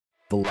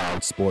The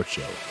Loud Sports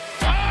Show.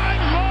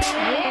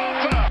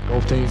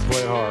 Both teams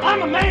play hard.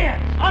 I'm a man.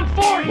 I'm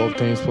 40. Both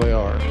teams play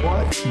hard.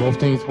 What? Both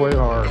teams play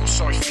hard. Yo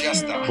soy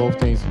fiesta. Both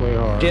teams play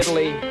hard.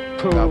 Diddly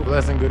poo. God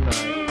bless and good night.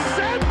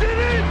 Send it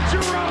in,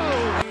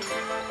 Jerome.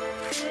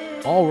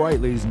 All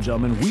right, ladies and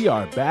gentlemen, we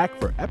are back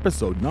for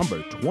episode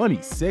number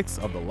 26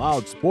 of The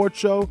Loud Sports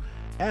Show.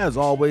 As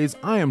always,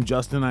 I am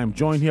Justin. I'm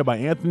joined here by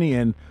Anthony,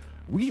 and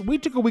we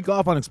took a week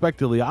off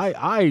unexpectedly.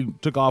 I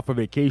took off for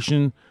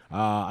vacation.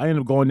 I ended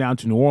up going down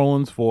to New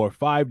Orleans for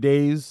 5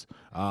 days.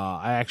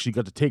 I actually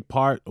got to take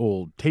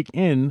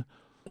in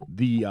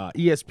the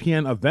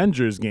ESPN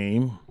Avengers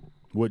game,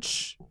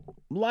 which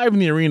live in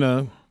the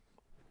arena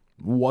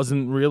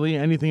wasn't really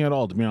anything at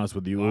all, to be honest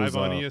with you. Live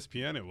on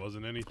ESPN, it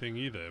wasn't anything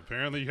either.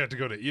 Apparently, you had to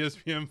go to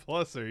ESPN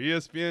Plus or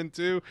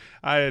ESPN2.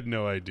 I had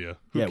no idea.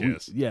 Who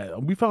cares?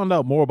 We found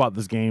out more about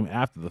this game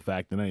after the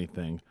fact than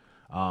anything.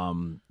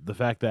 The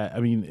fact that,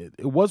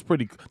 it was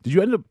pretty. Did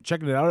you end up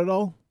checking it out at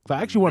all? I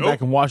actually went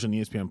back and watched on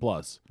ESPN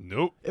Plus.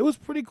 Nope. It was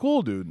pretty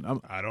cool, dude.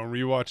 I don't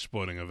rewatch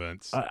sporting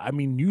events.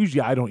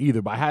 Usually I don't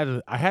either, but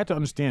I had to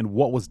understand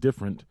what was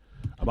different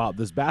about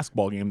this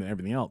basketball game than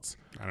everything else.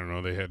 I don't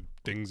know. They had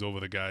things over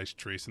the guys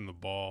tracing the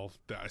ball.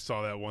 I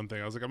saw that one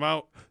thing. I was like, I'm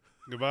out.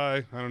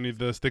 Goodbye. I don't need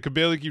this. They could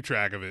barely keep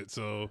track of it.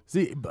 So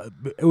see, but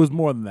it was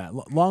more than that.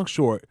 Long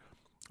short,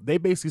 they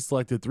basically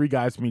selected 3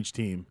 guys from each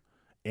team,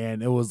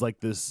 and it was like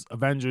this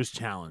Avengers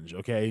challenge.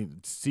 Okay,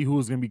 see who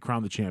was going to be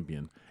crowned the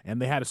champion, and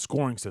they had a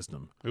scoring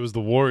system. it was the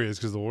Warriors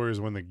because the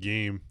Warriors won the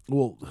game.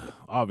 Well,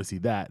 obviously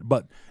that,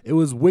 but it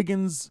was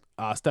Wiggins,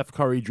 Steph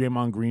Curry,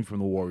 Draymond Green from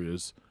the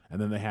Warriors,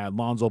 and then they had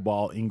Lonzo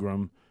Ball,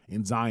 Ingram,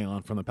 and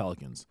Zion from the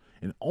Pelicans.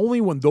 And only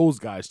when those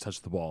guys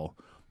touched the ball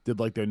did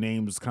like their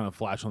names kind of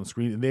flash on the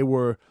screen. And they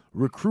were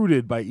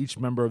recruited by each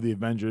member of the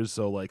Avengers.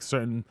 So like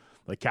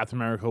Captain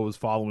America was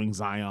following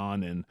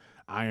Zion, and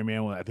Iron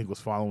Man I think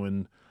was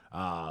following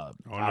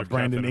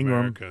Brandon Ingram.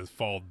 America has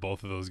followed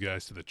both of those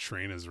guys to the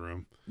trainer's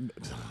room.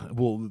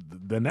 Well,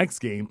 the next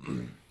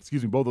game,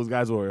 both those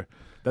guys were.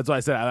 That's why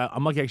I said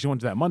I'm lucky I actually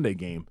went to that Monday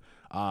game.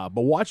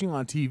 But watching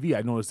on TV,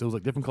 I noticed there was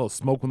like different color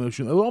smoke when they were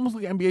shooting. It was almost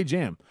like NBA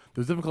Jam.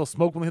 There was different color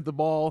smoke when they hit the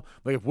ball.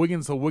 Like if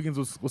Wiggins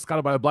was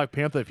scouted by the Black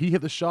Panther. If he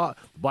hit the shot,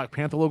 the Black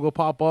Panther logo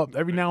pop up.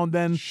 Every now and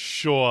then,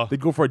 Sure.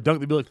 they'd go for a dunk.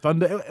 They'd be like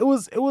thunder. It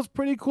was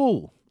pretty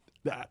cool.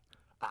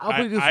 I'll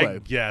put it this way. I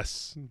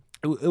guess.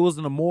 It was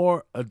in a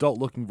more adult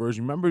looking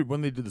version. Remember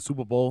when they did the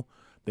Super Bowl?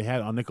 They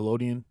had it on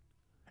Nickelodeon,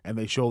 and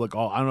they showed like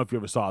I don't know if you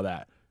ever saw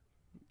that.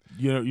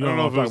 You don't know what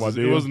I'm talking about,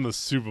 do you? It wasn't the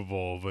Super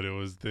Bowl, but it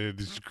was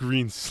this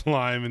green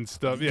slime and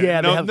stuff.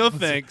 Yeah, no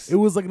thanks. It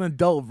was like an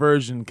adult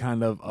version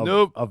kind of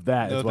Nope. of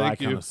that. No, is what I thank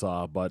kind you. of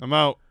saw. But I'm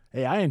out.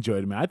 hey, I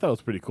enjoyed it, man. I thought it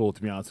was pretty cool,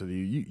 to be honest with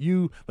you.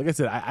 You like I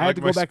said, I had like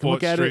to my go back and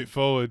look sports at it.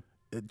 straightforward.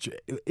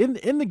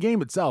 In the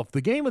game itself.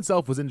 The game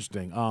itself was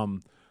interesting.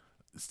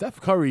 Steph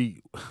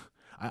Curry.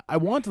 I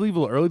wanted to leave a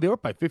little early. They were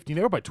up by 15.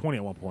 They were up by 20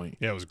 at one point.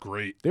 Yeah, it was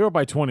great. They were up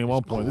by 20 at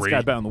one point. This great.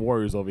 guy bet on the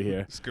Warriors over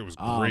here. This guy was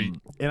great.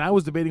 And I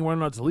was debating whether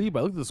or not to leave. But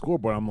I looked at the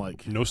scoreboard. I'm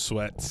like, No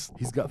sweats.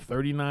 he's got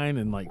 39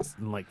 and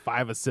like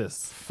 5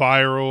 assists.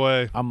 Fire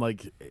away. I'm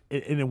like,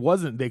 and it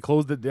wasn't. They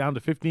closed it down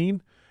to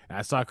 15. And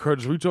I saw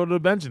Curtis reach over to the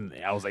bench, and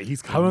I was like,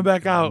 he's coming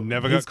back out.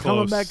 Never got He's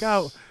coming close. back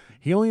out.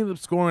 He only ended up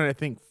scoring, I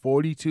think,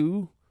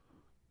 42,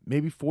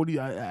 maybe 40.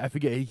 I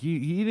forget.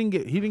 He didn't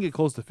get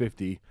close to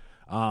 50.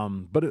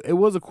 But it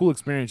was a cool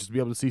experience just to be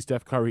able to see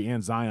Steph Curry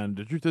and Zion.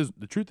 The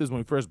truth is, when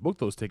we first booked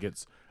those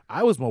tickets,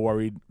 I was more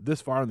worried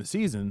this far in the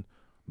season.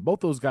 Both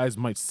those guys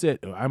might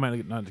sit. I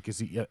might not get to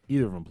see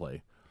either of them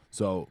play.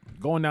 So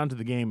going down to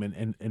the game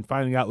and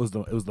finding out it was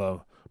the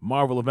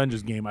Marvel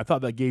Avengers game, I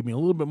thought that gave me a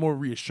little bit more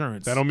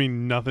reassurance. That don't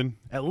mean nothing.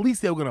 At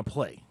least they were gonna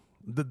play.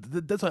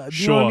 That's what, you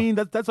Sure. know what I mean.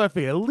 That's what I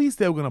figured. At least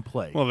they were gonna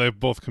play. Well, they're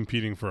both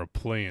competing for a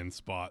play-in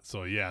spot,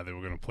 so yeah, they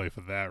were going to play for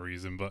that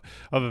reason. But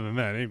other than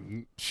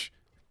that,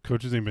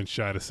 coaches ain't been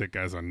shy to sit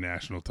guys on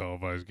national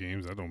televised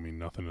games. That don't mean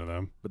nothing to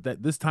them.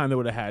 But this time they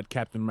would have had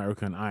Captain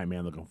America and Iron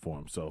Man looking for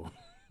him. So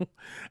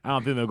I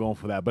don't think they're going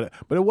for that. But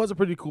it was a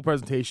pretty cool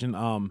presentation.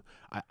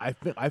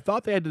 I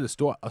thought they had did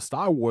a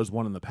Star Wars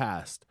one in the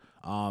past.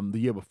 The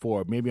year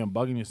before. Maybe I'm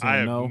bugging you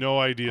saying no. I have no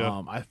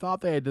idea. I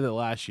thought they did it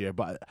last year,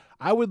 but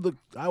I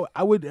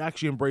would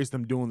actually embrace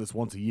them doing this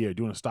once a year,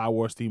 doing a Star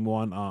Wars theme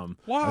one.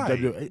 Why?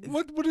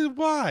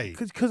 Why?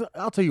 Because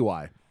I'll tell you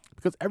why.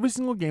 Because every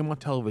single game on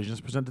television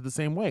is presented the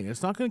same way.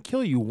 It's not going to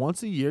kill you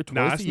once a year, twice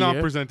a year. It's not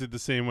presented the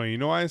same way. You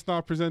know why it's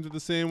not presented the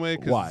same way?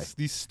 Why? Because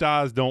these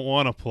stars don't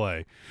want to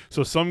play.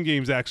 So some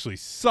games actually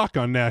suck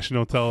on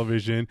national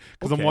television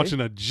because I'm watching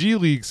a G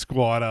League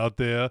squad out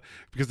there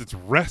because it's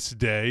rest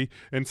day.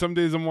 And some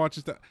days I'm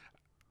watching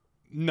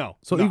No.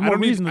 So no, even more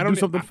reason to do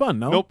something fun,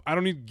 no? Nope. I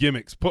don't need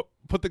gimmicks. Put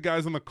the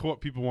guys on the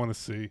court people want to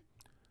see.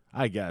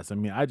 I guess.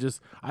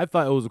 I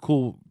thought it was a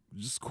cool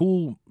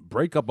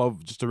breakup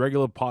of just a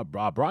regular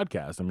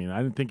broadcast. I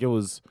didn't think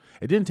it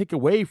didn't take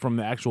away from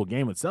the actual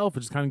game itself.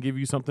 It just kind of gave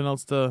you something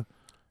else to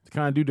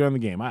kind of do during the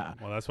game. Well,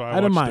 that's why I I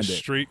didn't watched mind the it.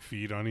 straight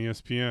feed on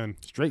ESPN.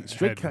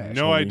 Straight I had cash.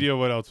 no idea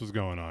what else was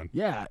going on.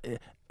 Yeah.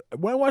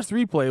 when I watched the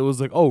replay, it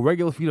was like, oh,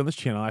 regular feed on this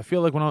channel. I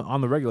feel like when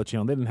on the regular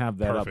channel, they didn't have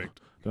that Perfect.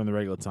 up during the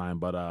regular time.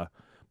 But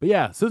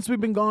yeah, since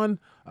we've been gone,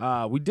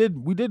 we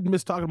did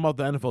miss talking about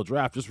the NFL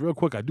draft. Just real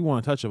quick, I do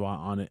want to touch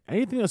on it.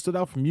 Anything that stood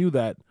out from you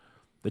that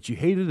you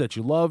hated, that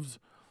you loved,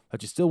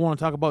 that you still want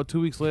to talk about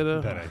 2 weeks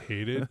later? That I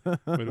hated?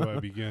 Where do I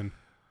begin?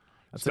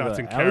 That's Starts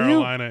in alley-oop.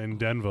 Carolina and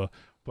Denver,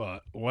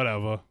 but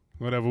whatever.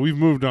 We've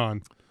moved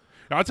on.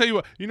 I'll tell you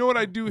what. You know what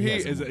I do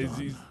hate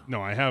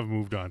no, I have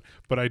moved on,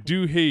 but I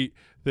do hate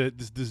that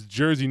this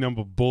jersey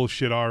number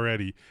bullshit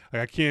already.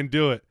 Like I can't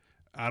do it.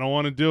 I don't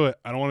want to do it.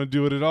 I don't want to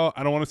do it at all.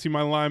 I don't want to see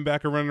my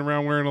linebacker running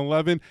around wearing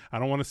 11. I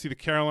don't want to see the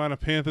Carolina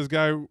Panthers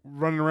guy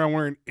running around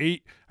wearing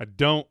 8. I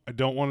don't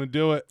want to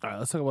do it. All right,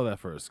 let's talk about that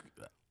first.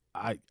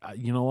 I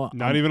you know what?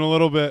 Not even a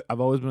little bit. I've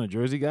always been a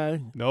jersey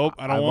guy. Nope,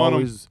 I don't want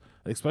him.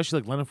 Especially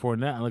like Leonard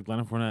Fournette. I like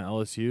Leonard Fournette at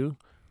LSU.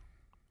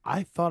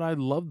 I thought I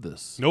loved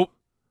this. Nope.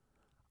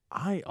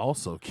 I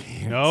also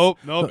can't. Nope.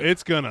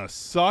 It's going to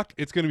suck.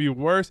 It's going to be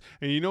worse.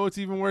 And you know what's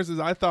even worse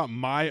is I thought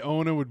my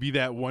owner would be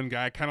that one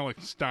guy, kind of like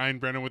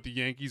Steinbrenner with the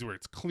Yankees, where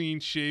it's clean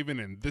shaven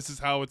and this is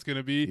how it's going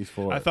to be.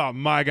 I thought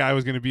my guy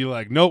was going to be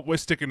like, nope, we're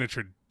sticking to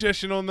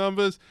traditional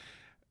numbers.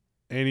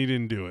 And he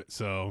didn't do it.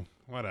 So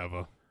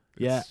whatever.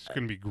 Yeah. It's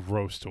going to be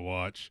gross to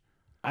watch.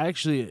 I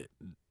actually,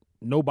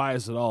 no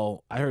bias at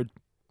all. I heard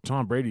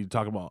somebody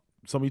talk about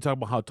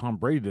how Tom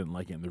Brady didn't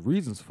like it and the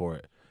reasons for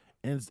it.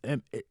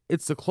 And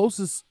it's the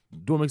closest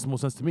to what makes the most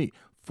sense to me.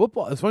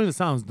 Football, as funny as it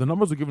sounds, the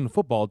numbers are given to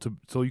football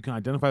so you can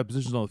identify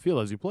positions on the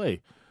field as you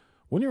play.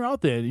 When you're out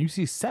there and you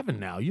see 7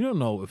 now, you don't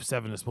know if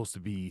 7 is supposed to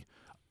be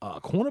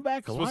a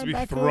cornerback, a linebacker. Supposed to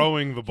be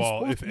throwing the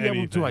ball, if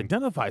anything. Able to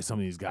identify some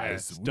of these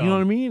guys. You know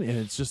what I mean? And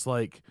it's just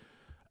like,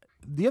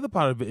 the other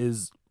part of it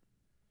is,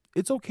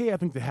 it's okay, I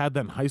think, to have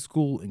that in high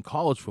school and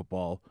college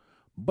football,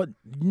 but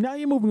now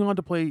you're moving on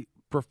to play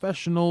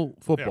professional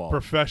football. Yeah,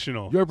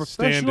 professional. You're a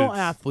professional standards.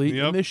 athlete,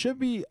 and there should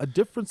be a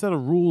different set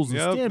of rules and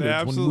standards. There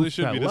absolutely when you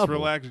should be. that This level.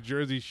 relaxed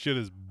jersey shit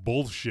is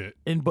bullshit.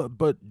 And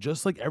but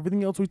just like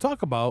everything else we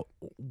talk about,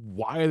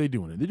 why are they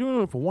doing it? They're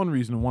doing it for one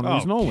reason and one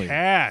reason only.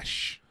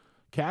 Cash.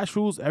 Cash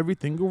rules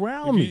everything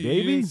around me, baby.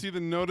 You didn't see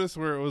the notice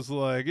where it was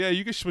like, yeah,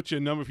 you can switch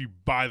your number if you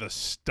buy the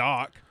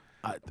stock.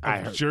 I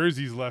heard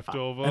jerseys left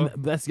over.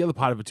 And that's the other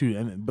part of it too.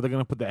 But they're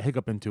gonna put that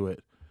hiccup into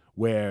it,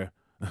 where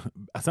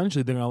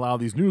essentially they're gonna allow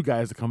these new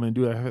guys to come in and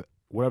do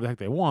whatever the heck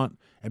they want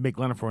and make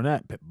Leonard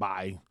Fournette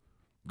buy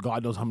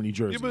God knows how many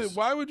jerseys. Yeah, but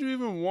why would you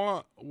even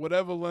want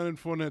whatever Leonard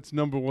Fournette's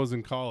number was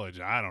in college?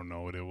 I don't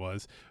know what it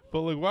was,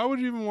 but like, why would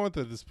you even want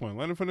that at this point?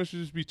 Leonard Fournette should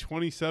just be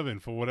 27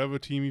 for whatever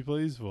team he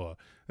plays for.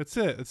 That's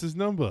it. That's his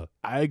number.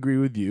 I agree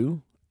with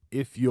you.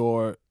 If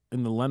you're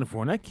in the Leonard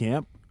Fournette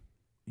camp,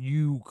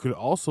 you could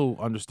also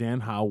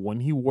understand how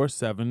when he wore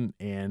 7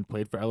 and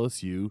played for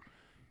LSU,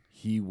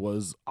 he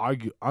was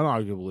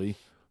unarguably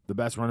the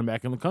best running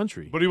back in the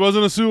country. But he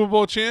wasn't a Super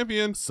Bowl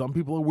champion. Some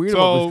people are weird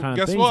about this kind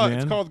of things, guess what? man.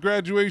 It's called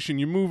graduation.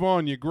 You move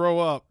on. You grow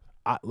up.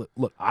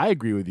 Look, I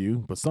agree with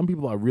you, but some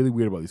people are really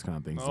weird about these kind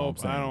of things. Oh,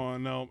 I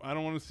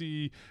don't want to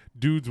see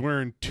dudes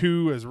wearing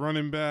 2 as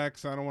running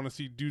backs. I don't want to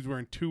see dudes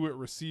wearing 2 at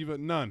receiver.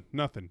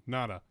 Nothing,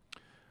 nada.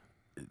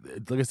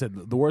 Like I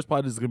said, the worst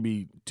part is going to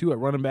be 2 at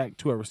running back,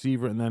 2 at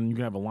receiver, and then you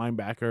can have a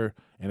linebacker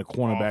and a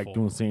cornerback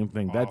doing the same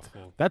thing.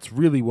 That's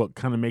really what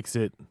kind of makes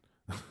it.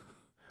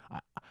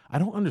 I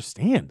don't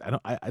understand.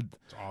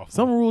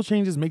 Some rule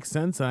changes make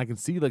sense, and I can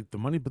see like the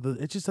money, but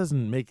it just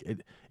doesn't make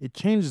it. It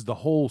changes the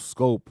whole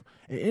scope.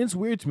 And it's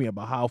weird to me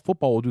about how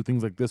football will do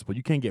things like this, but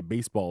you can't get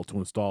baseball to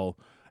install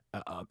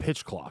a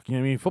pitch clock. You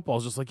know what I mean? Football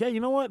is just like, yeah, you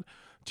know what?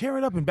 Tear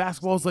it up. And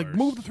basketball is like,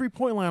 move the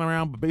 3-point line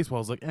around, but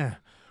baseball is like,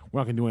 we're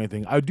not gonna do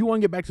anything. I do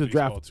want to get back to the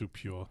draft. Too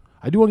pure.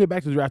 I do want to get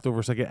back to the draft over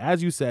a second.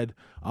 As you said,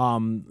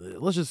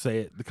 let's just say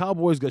it. The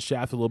Cowboys got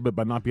shafted a little bit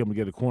by not being able to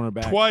get a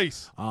cornerback.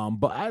 Twice.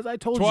 But as I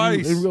told you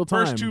in real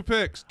time. First 2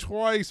 picks.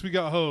 Twice we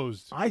got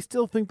hosed. I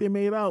still think they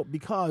made out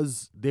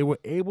because they were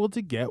able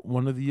to get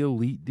one of the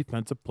elite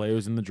defensive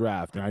players in the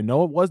draft. And I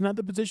know it wasn't at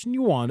the position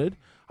you wanted.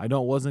 I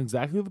know it wasn't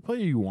exactly the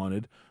player you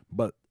wanted.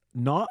 But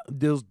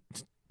there's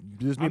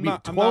maybe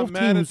 12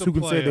 teams who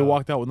can say they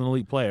walked out with an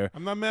elite player.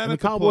 I'm not mad and at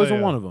the Cowboys are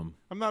one of them.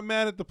 I'm not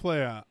mad at the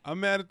player.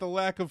 I'm mad at the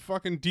lack of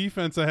fucking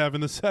defense I have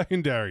in the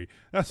secondary.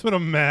 That's what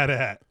I'm mad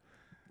at.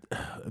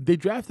 They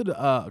drafted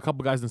a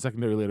couple guys in the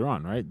secondary later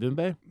on, right? Didn't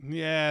they?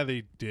 Yeah,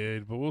 they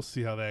did, but we'll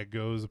see how that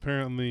goes.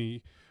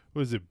 Apparently,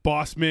 what is it,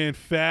 Boss Man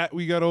Fat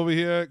we got over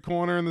here at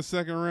corner in the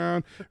second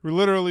round. We're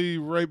literally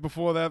right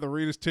before that, the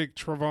Raiders take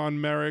Trevon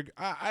Merrick.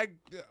 I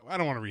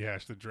don't want to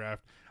rehash the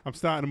draft. I'm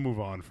starting to move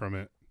on from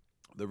it.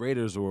 The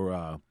Raiders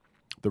were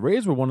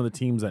one of the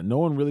teams that no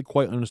one really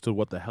quite understood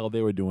what the hell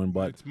they were doing.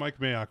 But it's Mike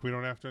Mayock. We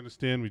don't have to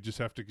understand. We just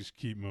have to just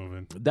keep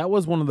moving. That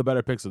was one of the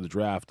better picks of the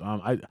draft.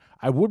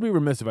 I would be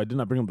remiss if I did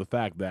not bring up the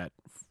fact that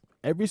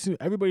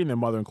everybody and their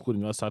mother,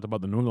 including us, talked about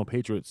the New England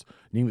Patriots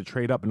needing to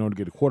trade up in order to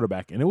get a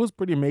quarterback, and it was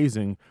pretty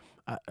amazing.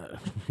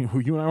 You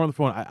and I were on the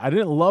phone. I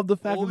didn't love the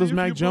fact that there's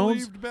Mac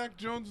Jones. Believed Mac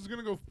Jones was going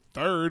to go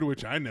 3rd,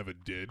 which I never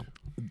did.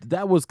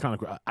 That was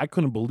kind of. I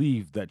couldn't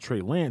believe that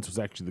Trey Lance was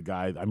actually the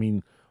guy. I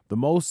mean, the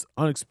most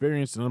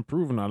unexperienced and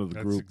unproven out of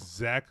the group. That's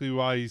exactly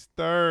why he's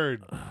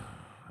third.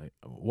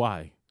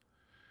 Why?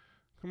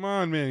 Come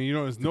on, man. You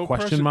know, there's no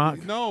question pressure.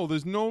 mark? No,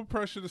 there's no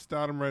pressure to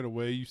start him right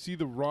away. You see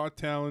the raw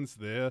talents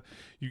there.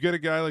 You get a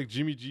guy like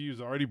Jimmy G who's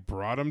already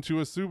brought him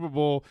to a Super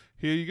Bowl.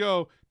 Here you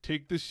go.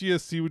 Take this year,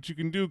 see what you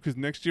can do, because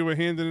next year we're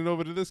handing it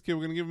over to this kid.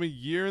 We're going to give him a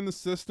year in the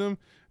system,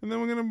 and then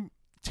we're going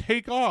to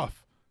take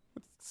off.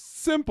 It's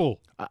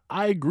simple.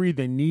 I agree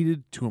they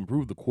needed to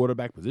improve the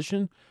quarterback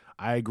position.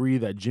 I agree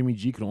that Jimmy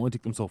G could only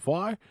take them so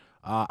far.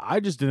 I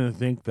just didn't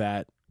think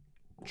that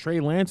Trey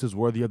Lance is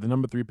worthy of the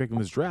number 3 pick in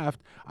this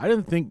draft. I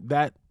didn't think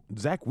that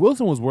Zach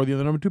Wilson was worthy of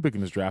the number 2 pick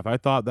in this draft. I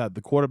thought that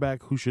the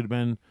quarterback who should have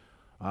been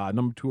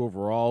number 2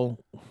 overall.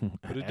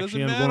 But it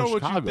doesn't matter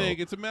what you think.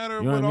 It's a matter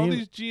of what all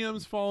these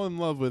GMs fall in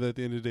love with at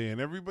the end of the day.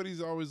 And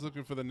everybody's always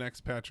looking for the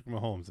next Patrick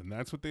Mahomes. And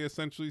that's what they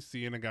essentially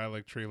see in a guy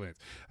like Trey Lance.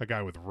 A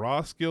guy with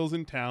raw skills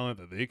and talent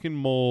that they can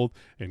mold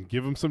and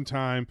give him some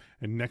time.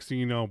 And next thing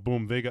you know,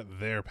 boom, they got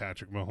their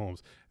Patrick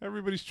Mahomes.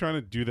 Everybody's trying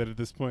to do that at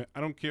this point.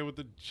 I don't care what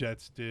the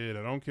Jets did.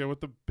 I don't care what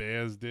the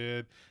Bears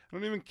did. I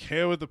don't even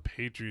care what the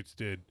Patriots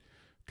did.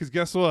 Because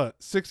guess what?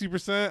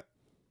 60%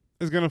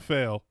 is going to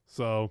fail.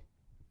 So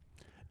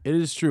it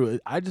is true.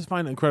 I just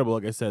find it incredible.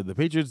 Like I said, the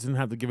Patriots didn't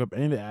have to give up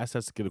any of the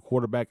assets to get a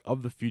quarterback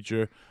of the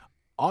future.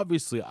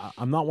 Obviously,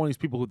 I'm not one of these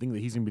people who think that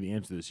he's going to be the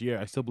answer this year.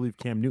 I still believe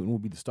Cam Newton will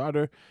be the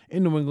starter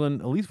in New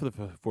England, at least for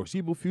the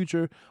foreseeable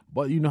future.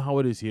 But you know how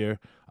it is here.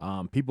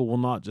 People will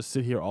not just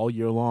sit here all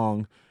year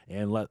long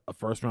and let a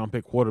first-round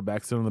pick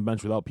quarterback sit on the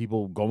bench without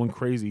people going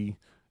crazy,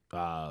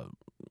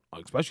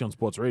 especially on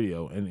sports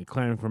radio, and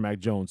clamoring for Mac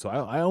Jones. So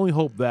I only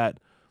hope that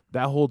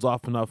holds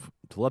off enough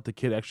to let the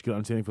kid actually get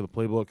understanding for the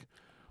playbook.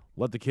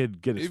 Let the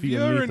kid get his feet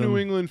underneath him. If you're a New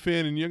England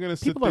fan and you're going to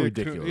sit People there, are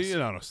ridiculous.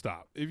 No,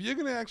 stop. If you're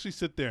going to actually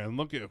sit there and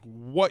look at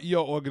what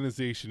your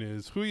organization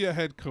is, who your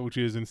head coach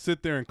is, and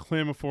sit there and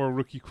clamor for a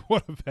rookie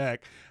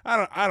quarterback,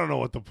 I don't know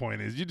what the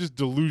point is. You're just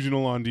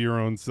delusional onto your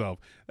own self.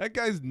 That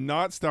guy's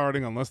not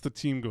starting unless the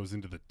team goes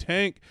into the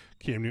tank,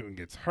 Cam Newton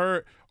gets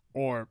hurt,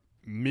 or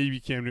maybe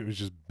Cam Newton's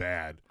just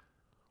bad.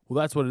 Well,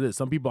 that's what it is.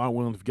 Some people aren't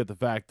willing to forget the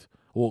fact,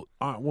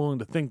 aren't willing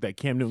to think that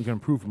Cam Newton can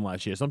improve from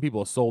last year. Some people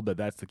are sold that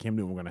that's the Cam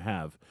Newton we're going to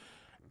have.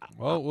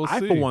 Well, we'll see.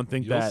 I, for one,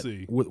 think You'll that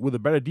see. with a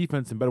better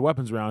defense and better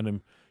weapons around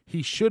him,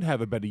 he should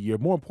have a better year.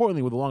 More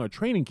importantly, with a longer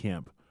training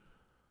camp.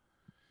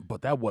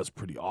 But that was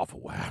pretty awful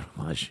what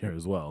happened last year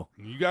as well.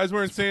 You guys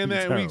weren't saying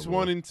that in weeks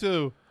 1 and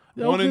 2.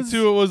 No, 1 and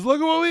 2, it was, look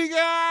at what we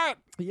got.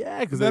 Yeah,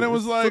 because then it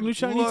was like, new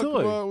shiny look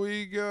toy. what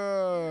we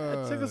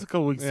got. It took us a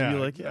couple weeks to be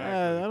like, exactly.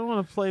 I don't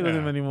want to play with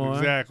him anymore.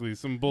 Exactly,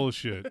 some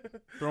bullshit.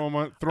 throw him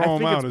it's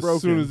out as soon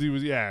broken. as he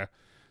was, as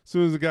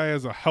soon as the guy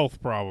has a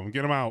health problem.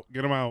 Get him out.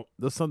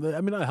 There's something.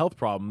 I mean, not a health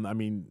problem. I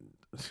mean,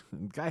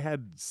 the guy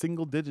had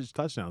single-digit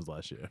touchdowns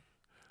last year.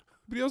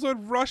 But he also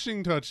had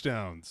rushing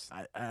touchdowns.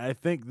 I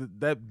think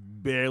that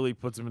barely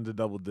puts him into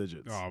double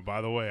digits. Oh,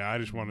 by the way, I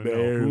just want to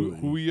know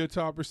who were your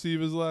top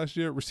receivers last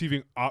year?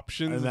 Receiving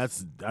options? And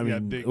that's,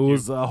 it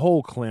was a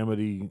whole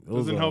calamity. It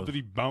doesn't help that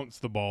he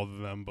bounced the ball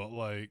to them, but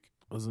like.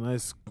 It was a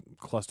nice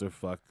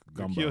clusterfuck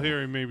gumbo. N'Keal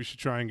Harry maybe should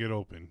try and get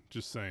open.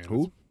 Just saying.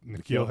 Who?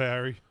 N'Keal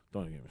Harry.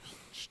 Don't get me.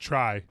 Just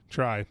try.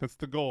 That's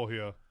the goal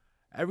here.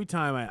 Every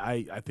time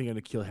I think of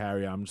N'Keal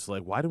Harry, I'm just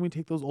like, why didn't we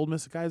take those Ole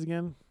Miss guys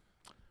again?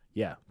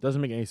 Yeah, doesn't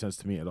make any sense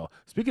to me at all.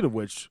 Speaking of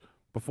which,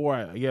 before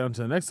I get on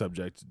to the next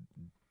subject,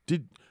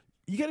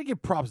 you got to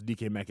give props to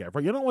DK Metcalf,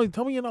 right?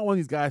 Tell me you're not one of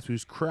these guys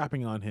who's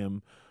crapping on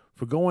him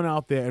for going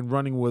out there and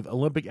running with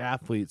Olympic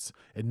athletes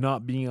and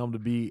not being able to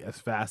be as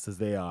fast as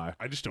they are.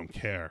 I just don't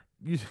care.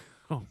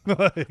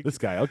 This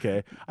guy,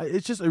 okay.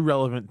 It's just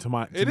irrelevant to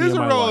my It is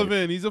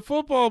irrelevant. He's a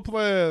football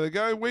player. The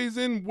guy weighs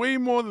in way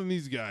more than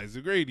these guys.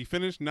 They're great. He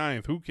finished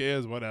 9th. Who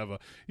cares? Whatever.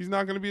 He's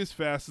not going to be as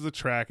fast as a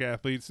track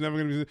athlete. It's never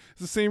going to be.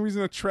 It's the same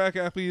reason a track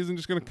athlete isn't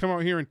just going to come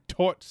out here and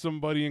torch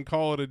somebody and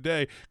call it a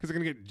day because they're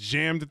going to get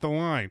jammed at the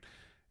line.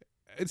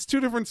 It's two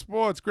different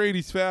sports. Great.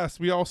 He's fast.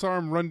 We all saw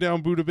him run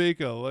down Buda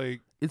Baker. Like,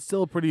 it's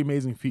still a pretty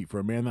amazing feat for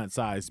a man that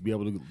size to be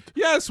able to.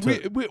 Yes,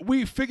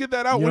 we figured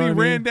that out when he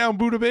ran down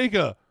Buda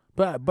Baker.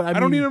 But I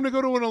don't need him to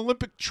go to an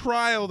Olympic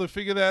trial to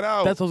figure that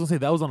out. That's what I was going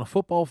to say. That was on a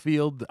football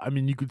field. I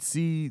mean, you could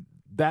see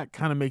that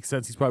kind of makes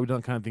sense. He's probably done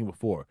that kind of thing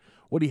before.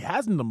 What he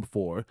hasn't done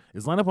before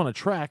is line up on a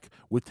track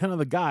with 10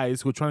 other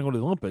guys who are trying to go to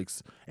the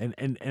Olympics and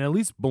at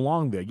least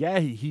belong there. Yeah,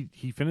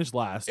 he finished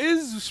last.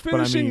 Is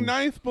finishing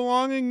 9th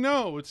belonging?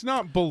 No, it's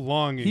not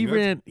belonging. He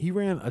ran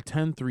a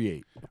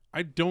 10.38.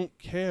 I don't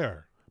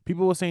care.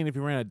 People were saying if he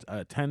ran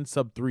a 10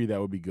 sub 3,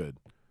 that would be good.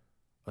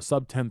 A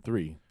sub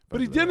 10.3. But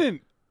he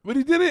didn't.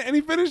 And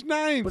he finished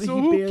 9th. But so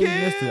he who barely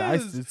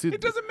cares? missed it.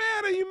 It doesn't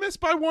matter. You missed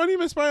by 1. You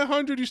missed by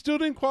 100. You still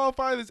didn't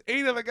qualify. There's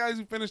 8 other guys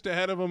who finished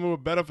ahead of him who were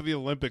better for the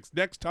Olympics.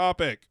 Next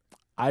topic.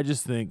 I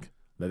just think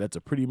that that's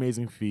a pretty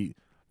amazing feat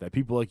that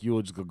people like you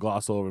will just go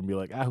gloss over and be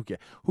like, who cares?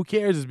 Who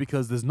cares is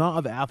because there's not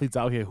other athletes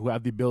out here who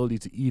have the ability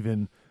to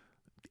even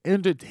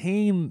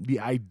entertain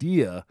the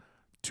idea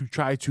to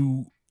try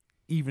to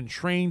even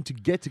trained to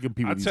get to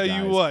compete with these I'll guys.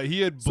 tell you what,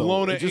 he had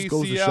blown an it just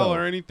goes to ACL show.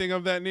 or anything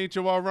of that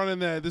nature while running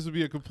that, this would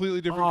be a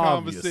completely different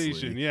Obviously.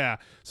 conversation. Yeah.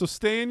 So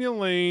stay in your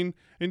lane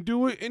and do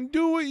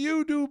what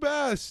you do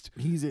best.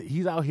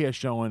 He's out here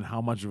showing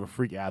how much of a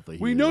freak athlete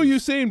he We is. know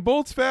Usain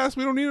Bolt's fast.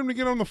 We don't need him to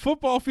get on the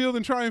football field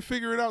and try and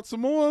figure it out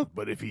some more.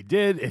 But if he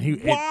did,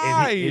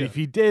 Why? If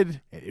he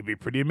did, it'd be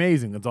pretty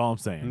amazing. That's all I'm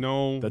saying.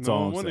 No, that's no,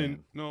 all it I'm wouldn't.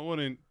 saying. No, it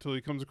wouldn't until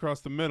he comes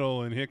across the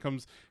middle, and here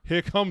comes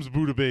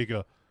Buda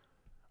Baker.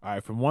 All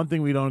right, from one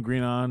thing we don't agree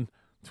on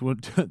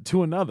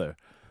to another.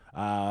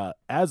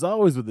 As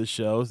always with this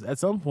show, at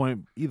some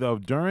point, either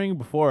during,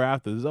 before, or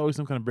after, there's always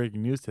some kind of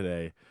breaking news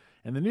today.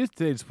 And the news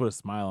today just put a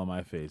smile on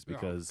my face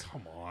because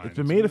come on, it's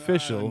been made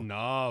official.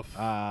 Enough.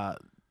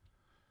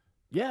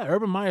 Yeah,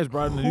 Urban Meyer's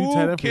brought in a new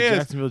tight end for the cares?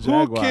 Jacksonville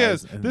Jaguars. Who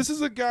cares? And This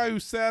is a guy who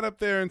sat up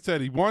there and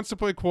said he wants to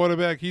play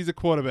quarterback. He's a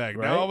quarterback.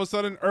 Right. Now all of a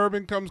sudden,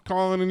 Urban comes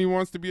calling and he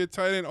wants to be a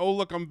tight end. Oh,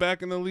 look, I'm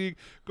back in the league.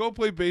 Go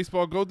play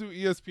baseball. Go do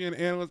ESPN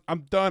analyst.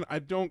 I'm done. I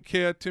don't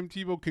care. Tim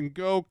Tebow can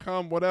go,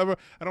 come, whatever.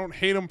 I don't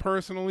hate him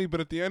personally,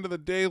 but at the end of the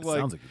day,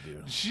 sounds like you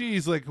do.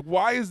 geez,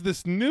 why is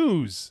this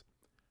news?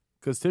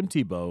 Because Tim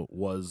Tebow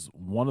was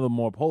one of the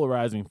more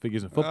polarizing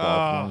figures in football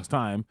for the longest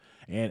time,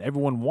 and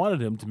everyone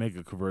wanted him to make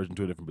a conversion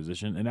to a different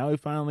position, and now he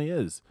finally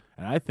is.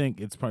 And I think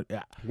it's probably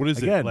What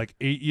is it, like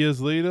 8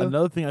 years later?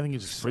 Another thing I think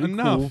is just pretty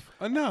cool.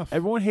 Enough.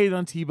 Everyone hated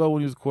on Tebow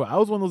when he was I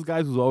was one of those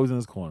guys who was always in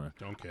his corner.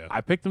 Don't care.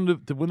 I picked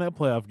him to win that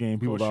playoff game.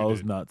 People thought I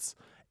was nuts.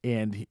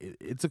 And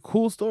it's a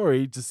cool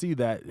story to see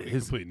that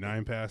his complete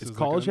 9 passes. His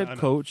college head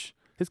coach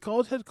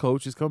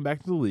is coming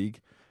back to the league.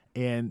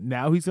 And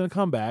now he's going to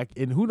come back.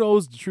 And who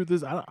knows? The truth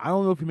is, I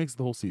don't know if he makes it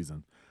the whole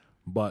season.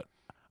 But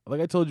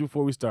like I told you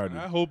before we started.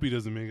 I hope he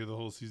doesn't make it the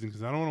whole season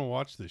because I don't want to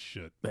watch this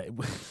shit.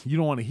 You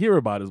don't want to hear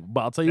about it.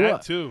 But I'll tell you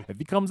what. Too. If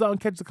he comes out and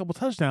catches a couple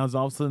touchdowns and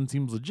all of a sudden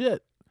seems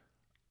legit,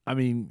 I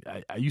mean,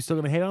 are you still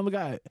going to hate on the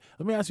guy?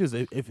 Let me ask you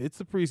this. If it's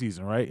the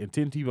preseason, right, and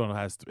Tim Tebow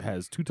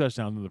has 2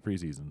 touchdowns in the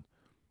preseason,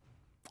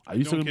 are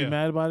you still going to be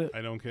mad about it?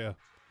 I don't care.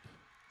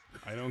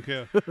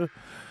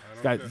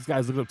 This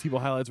guy's looking up Tebow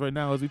highlights right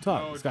now as we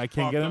talk. No, this guy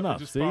can't get enough.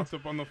 It just See, popped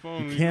up on the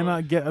phone. you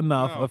cannot get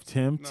enough of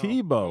Tim I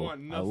Tebow.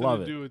 want nothing love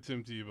to it. do with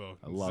Tim Tebow.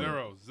 I love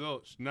Zero,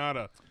 zilch,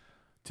 nada.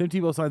 Tim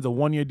Tebow signs a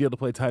 1-year deal to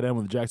play tight end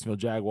with the Jacksonville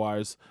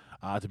Jaguars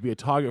to be a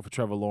target for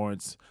Trevor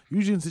Lawrence.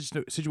 Usually in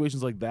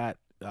situations like that,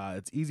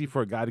 it's easy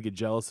for a guy to get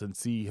jealous and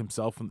see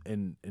himself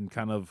in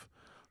kind of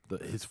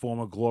his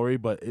former glory.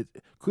 But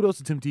kudos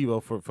to Tim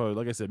Tebow for,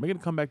 like I said, making a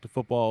comeback to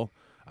football,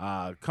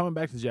 coming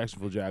back to the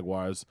Jacksonville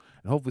Jaguars,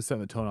 and hopefully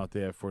setting the tone out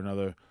there for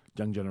another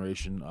young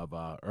generation of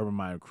Urban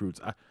Meyer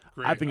recruits.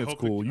 I think it's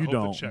cool. You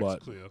don't,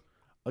 but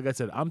like I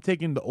said, I'm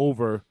taking the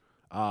over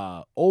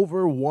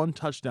 1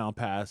 touchdown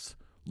pass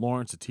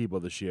Lawrence to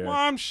Tebow this year. Well,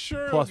 I'm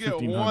sure plus he'll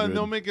get 1,500. one.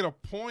 They'll make it a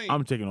point.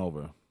 I'm taking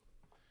over.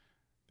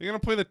 They're going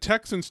to play the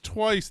Texans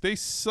twice. They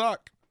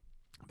suck.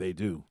 They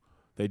do.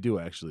 They do,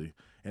 actually.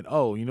 And,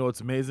 you know what's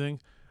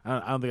amazing? I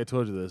don't think I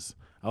told you this.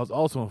 I was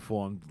also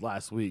informed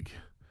last week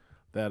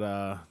that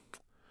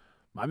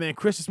my man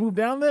Chris just moved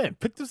down there and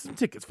picked up some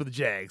tickets for the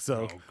Jags.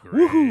 So,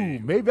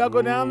 woohoo! Maybe I'll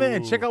go down there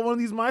and check out one of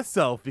these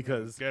myself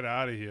because get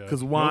out of here.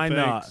 Because why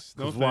not?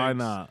 Because why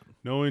not?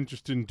 No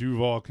interest in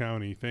Duval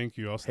County. Thank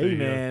you. I'll stay here. Hey,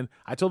 man,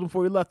 I told him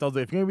before he left, I was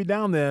like, if you're going to be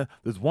down there,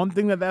 there's one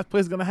thing that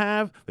place is going to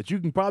have that you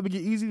can probably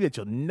get easy that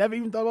you'll never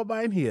even thought about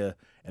buying here,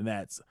 and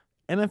that's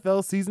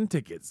NFL season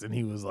tickets. And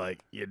he was like,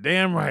 you're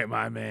damn right,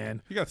 my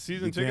man. You got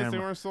season tickets? They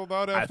weren't sold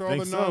out after all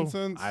the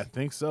nonsense? I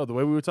think so. The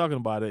way we were talking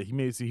about it,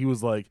 he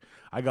was like,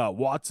 I got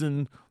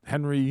Watson,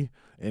 Henry,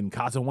 and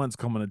Carson Wentz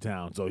coming to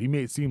town. So he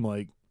made it seem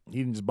like he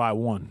didn't just buy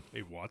one.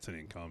 Hey, Watson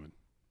ain't coming.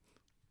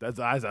 That's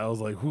I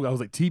was like, who? I was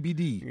like,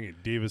 TBD. You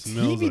get Davis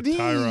Mills or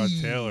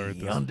Tyrod Taylor at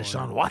this point.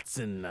 Deshaun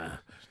Watson.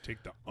 Just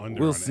take the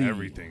under on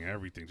everything.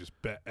 Everything. Just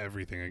bet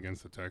everything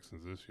against the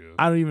Texans this year.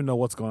 I don't even know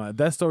what's going on.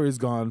 That story has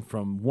gone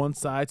from one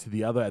side to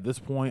the other at this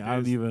point. I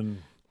don't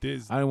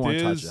want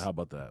to touch it. How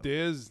about that?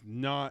 There's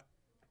not.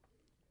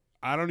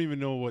 I don't even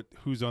know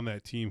who's on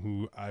that team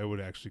who I would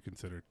actually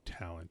consider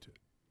talented.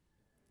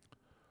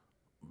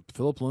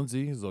 Philip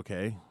Lindsay is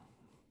okay.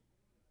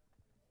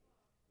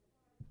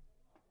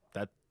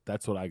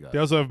 That's what I got. They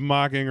also have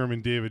Mark Ingram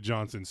and David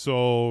Johnson.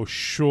 So,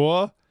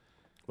 sure.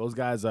 Those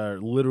guys are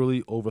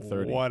literally over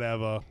 30.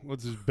 Whatever.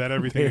 Let's just bet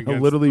everything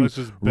against them. Let's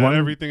just bet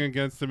everything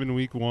against them in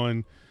week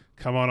 1.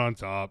 Come on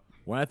top.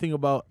 When I think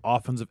about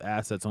offensive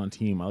assets on a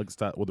team, I like to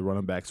start with the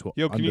running backs who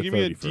can you give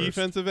me a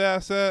defensive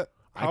asset?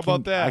 How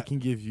about that? I can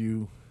give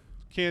you.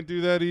 Can't do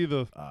that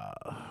either.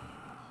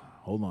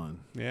 Hold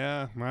on.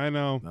 Yeah, I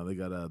know. Now they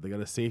got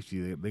a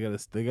safety.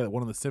 They got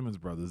one of the Simmons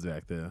brothers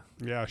back there.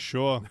 Yeah,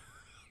 sure.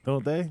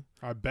 Don't they?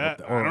 I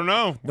bet. I don't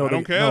know. I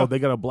don't care. No, they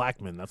got a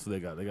Blackman. That's what they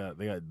got.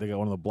 They got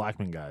one of the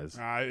Blackman guys.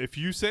 If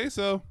you say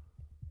so.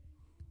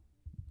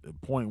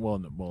 Point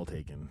well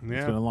taken. Yeah.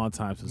 It's been a long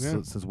time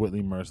since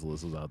Whitley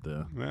Merciless was out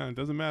there. Yeah, it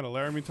doesn't matter.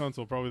 Laramie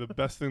Tunsil, probably the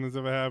best thing that's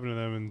ever happened to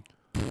them.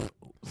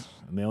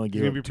 And And they only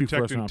He's gave going to up be 2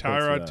 protecting first-round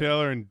picks for Tyrod that.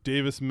 Taylor and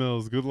Davis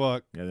Mills. Good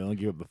luck. Yeah, they only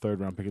gave up the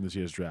 3rd round pick in this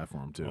year's draft for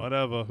him too.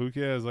 Whatever. Who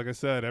cares? Like I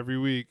said, every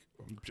week,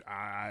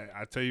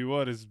 I tell you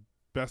what, as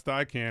best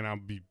I can, I'll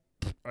be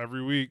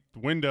every week.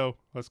 Window.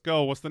 Let's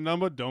go. What's the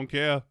number? Don't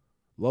care.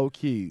 Low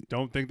key.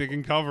 Don't think they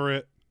can cover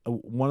it.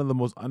 One of the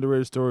most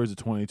underrated stories of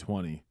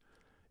 2020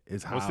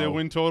 is how What's their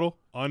win total?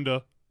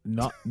 Under.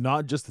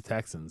 not just the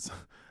Texans,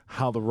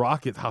 how the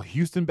Rockets, how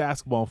Houston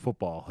basketball and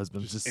football has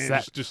been just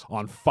set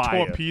on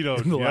fire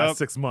torpedoed in the yep. last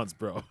 6 months,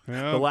 bro.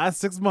 Yep. The last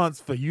 6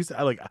 months for Houston,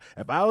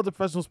 if I was a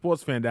professional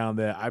sports fan down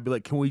there, I'd be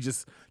like, can we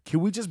just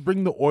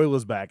bring the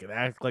Oilers back and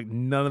act like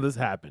none of this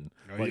happened?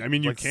 I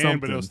mean, you can,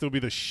 but it'll still be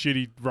the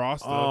shitty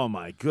roster. Oh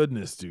my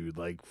goodness, dude!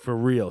 Like for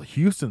real,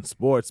 Houston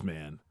sports,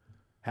 man.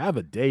 Have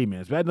a day, man.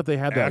 It's bad enough they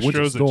had that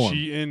winter Astros storm. are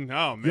cheating.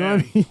 Oh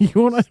man, You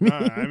know what I mean? You know what I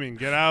mean? I mean,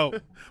 get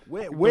out.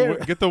 Where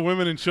Get the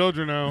women and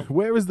children out.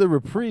 where is the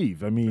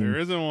reprieve? I mean, There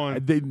isn't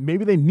one.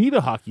 Maybe they need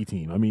a hockey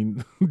team. I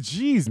mean,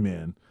 geez,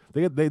 man.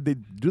 They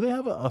do they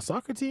have a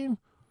soccer team?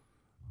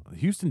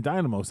 Houston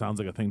Dynamo sounds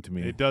like a thing to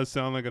me. It does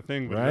sound like a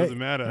thing, but Right? it doesn't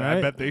matter. Right?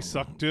 I bet they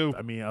suck too.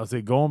 I mean, I'll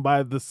say going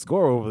by the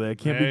score over there, it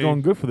can't be Hey.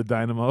 going good for the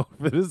Dynamo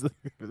for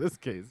this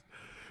case.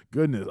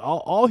 Goodness,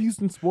 all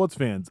Houston sports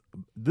fans,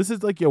 this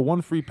is like your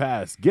one free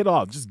pass. Get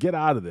off, just get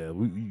out of there.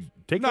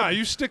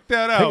 You stick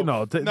that out.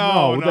 What the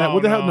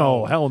hell?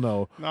 No, hell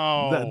no.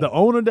 No. The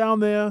owner down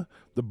there,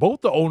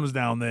 both the owners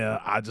down there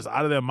are just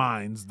out of their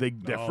minds. They're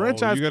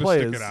franchise you gotta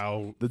players. Stick it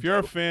out. If you're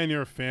a fan,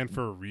 you're a fan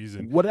for a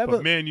reason. Whatever.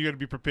 But man, you got to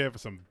be prepared for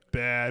some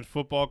bad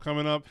football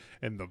coming up,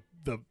 and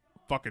the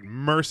fucking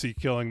mercy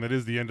killing that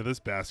is the end of this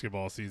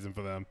basketball season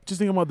for them. Just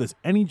think about this: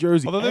 any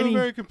jersey, Although they were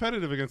very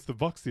competitive against the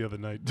Bucks the other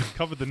night, they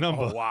covered the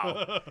number. Oh,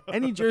 wow.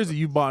 Any jersey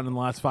you bought in the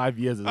last 5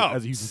 years as a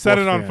Houston set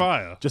sports it on fan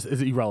fire. just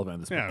is irrelevant at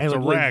this point. Yeah, it's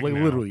and a rag now.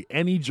 literally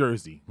any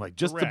jersey, like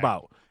just Rag.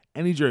 about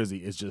any jersey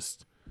is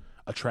just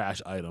a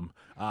trash item.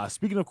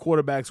 Speaking of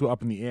quarterbacks who are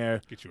up in the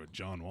air, Get you a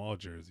John Wall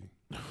jersey.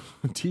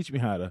 teach me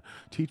how to.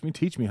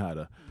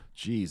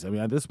 Jeez, I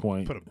mean at this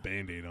point, Put a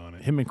Band-Aid on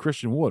it. him and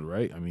Christian Wood,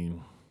 right? I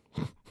mean,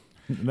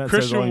 that says all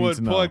Christian you need Wood,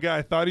 to know. poor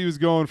guy, thought he was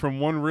going from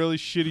one really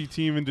shitty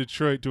team in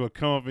Detroit to a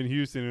come up in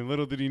Houston, and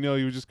little did he know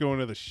he was just going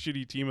to the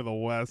shitty team of the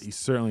West. He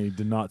certainly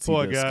did not see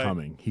Poor this guy.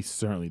 coming. He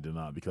certainly did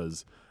not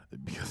because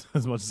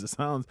as much as it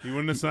sounds, He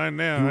wouldn't have signed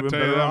he now, I'll would have tell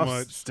been you better that off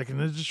much. sticking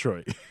to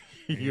Detroit.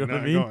 You Ain't know what I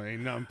not mean? going-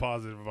 Ain't nothing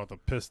positive about the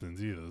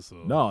Pistons either. So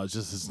No,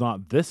 it's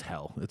not this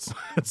hell.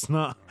 It's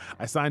not.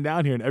 I signed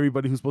down here, and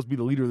everybody who's supposed to be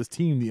the leader of this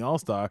team, the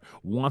All-Star,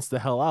 wants the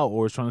hell out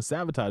or is trying to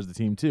sabotage the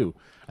team too,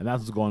 and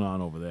that's what's going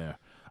on over there.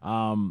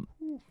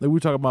 We were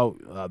talking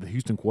about the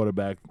Houston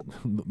quarterback,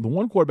 the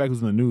one quarterback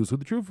who's in the news. So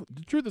the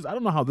truth is, I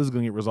don't know how this is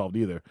going to get resolved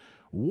either.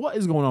 What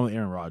is going on with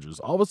Aaron Rodgers?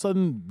 All of a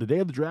sudden, the day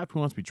of the draft, he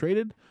wants to be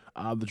traded.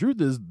 The truth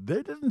is,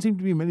 there doesn't seem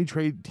to be many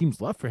trade teams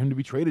left for him to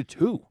be traded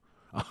to.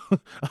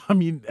 I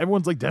mean,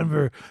 everyone's like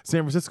Denver,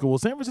 San Francisco. Well,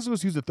 San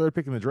Francisco's used the 3rd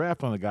pick in the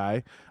draft on a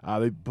guy.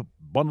 They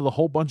bundled a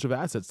whole bunch of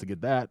assets to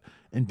get that.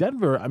 And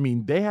Denver, I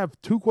mean, they have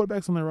 2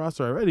 quarterbacks on their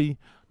roster already.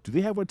 Do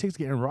they have what it takes to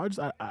get Aaron Rodgers?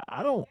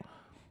 I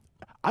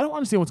don't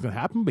understand what's going to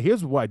happen, but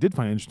here's what I did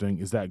find interesting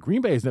is that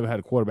Green Bay has never had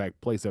a quarterback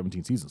play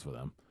 17 seasons for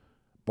them.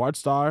 Bart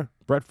Starr,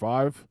 Brett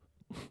Favre,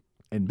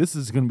 and this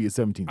is going to be a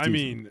 17th season. I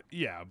mean,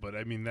 yeah, but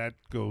I mean that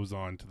goes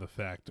on to the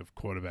fact of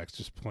quarterbacks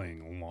just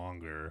playing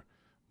longer,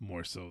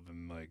 more so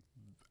than like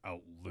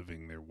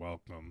outliving their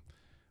welcome.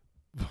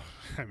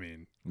 I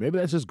mean, maybe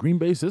that's just Green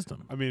Bay's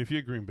system. I mean, if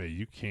you're Green Bay,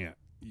 you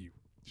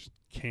just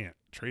can't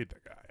trade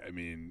that guy. I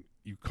mean,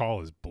 you call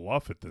his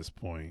bluff at this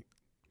point.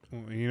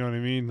 You know what I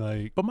mean?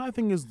 Like, But my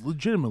thing is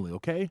legitimately,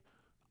 okay?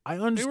 I they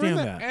were in understand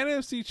the that.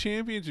 NFC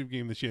Championship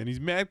game this year, and he's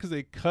mad because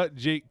they cut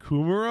Jake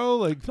Kumaro.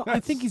 Like, No, I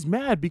think he's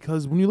mad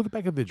because when you look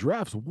back at the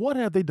drafts, what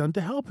have they done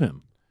to help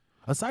him?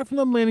 Aside from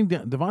them landing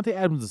Devontae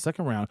Adams the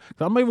 2nd round,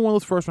 'cause I'm not even one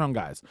of those first-round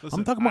guys. Listen,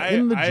 I'm talking about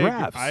in the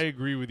drafts. I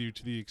agree with you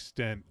to the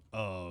extent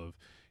of,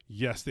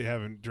 yes, they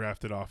haven't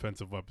drafted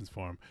offensive weapons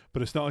for him,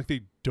 but it's not like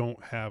they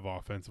don't have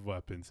offensive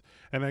weapons.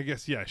 And I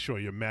guess, yeah, sure,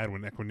 you're mad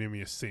when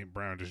Equanimeous St.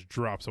 Brown just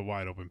drops a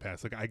wide open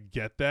pass. Like, I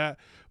get that.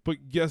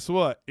 But guess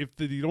what? If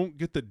they don't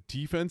get the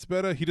defense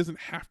better, he doesn't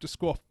have to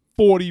score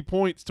 40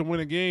 points to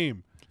win a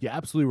game. You're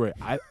absolutely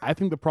right. I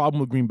think the problem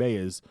with Green Bay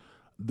is,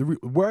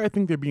 where I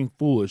think they're being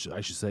foolish,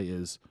 I should say,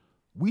 is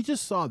we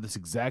just saw this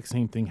exact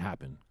same thing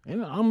happen.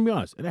 And I'm going to be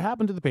honest, and it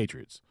happened to the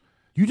Patriots.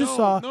 You just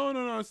saw.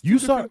 No. It's You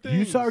two saw different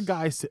you saw a things.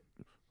 guy sit.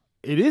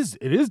 It is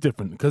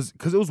different because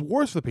it was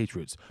worse for the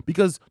Patriots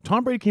because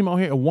Tom Brady came out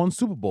here and won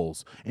Super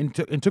Bowls and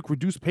took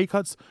reduced pay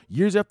cuts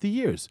years after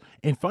years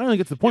and finally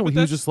get to the point where he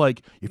was just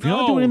like, if you're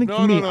not doing anything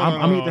for me, I'm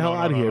gonna get the hell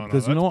out of here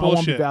because you know what? I want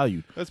to be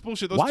valued. That's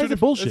bullshit. Why is it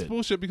bullshit? That's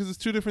bullshit because it's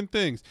two different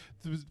things.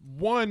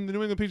 One, the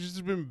New England Patriots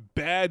have been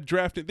bad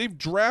drafting. They've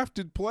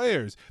drafted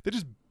players. They're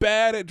just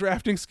bad at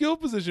drafting skill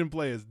position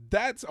players.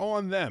 That's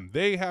on them.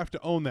 They have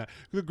to own that.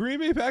 The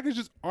Green Bay Packers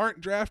just aren't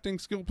drafting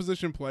skill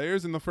position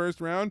players in the first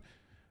round.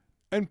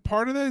 And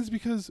part of that is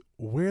because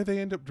where they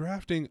end up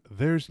drafting,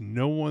 there's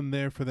no one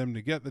there for them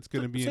to get that's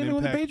going to be an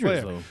impact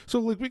player. So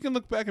like we can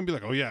look back and be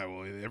like, oh yeah,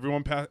 well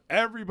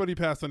everybody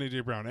passed on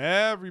AJ Brown,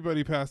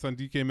 everybody passed on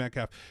DK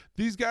Metcalf.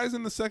 These guys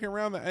in the second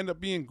round that end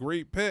up being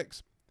great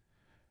picks,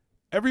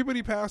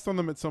 everybody passed on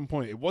them at some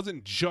point. It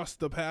wasn't just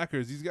the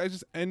Packers. These guys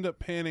just end up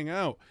panning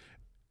out.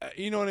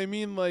 You know what I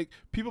mean? Like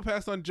people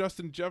passed on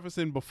Justin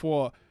Jefferson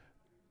before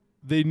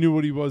they knew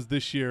what he was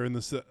this year.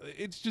 It's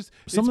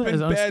been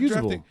bad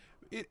drafting.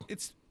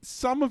 It's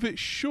some of it,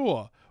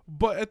 sure,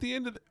 but at the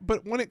end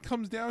but when it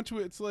comes down to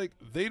it, it's like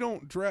they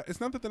don't draft.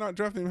 It's not that they're not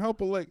drafting him help,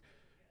 but like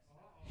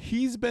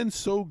he's been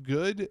so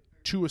good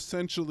to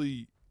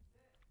essentially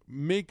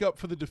make up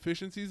for the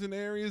deficiencies in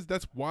areas.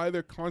 That's why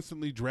they're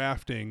constantly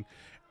drafting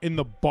in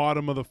the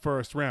bottom of the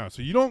first round.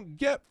 So you don't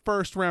get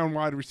first round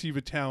wide receiver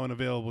talent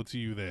available to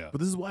you there.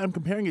 But this is why I'm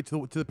comparing it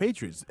to the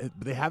Patriots.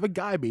 They have a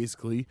guy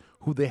basically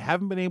who they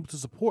haven't been able to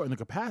support in the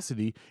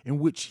capacity in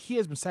which he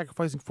has been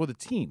sacrificing for the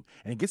team.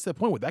 And it gets to the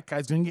point where that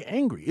guy's going to get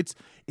angry.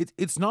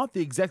 It's not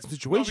the exact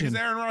situation.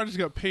 Because Aaron Rodgers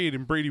got paid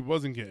and Brady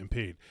wasn't getting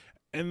paid.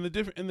 And the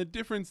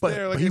difference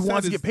there, like but he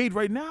wants to get paid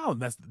right now.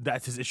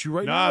 That's his issue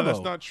right now. Nah, that's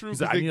not true.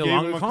 Because they gave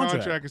him a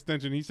contract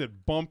extension. He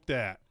said, bump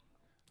that.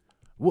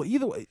 Well,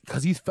 either way,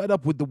 because he's fed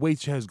up with the way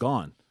Che has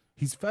gone.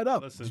 He's fed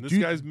up. Listen, this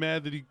guy's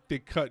mad that they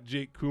cut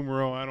Jake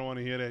Kumaro. I don't want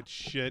to hear that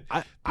shit.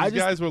 These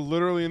guys were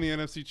literally in the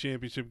NFC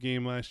Championship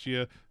game last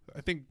year.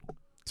 I think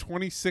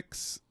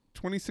 26-6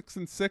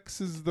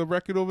 is the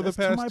record over the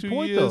past 2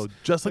 years. Though,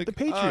 just like the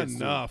Patriots.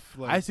 Enough.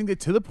 Like, I think that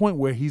to the point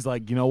where he's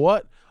like, you know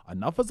what?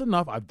 Enough is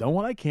enough. I've done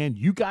what I can.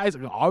 You guys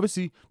are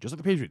obviously, just like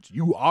the Patriots,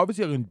 you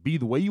obviously are going to be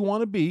the way you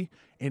want to be,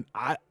 and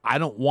I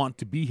don't want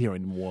to be here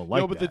anymore like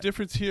that. No, but the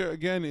difference here,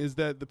 again, is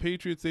that the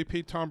Patriots, they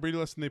paid Tom Brady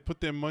less, and they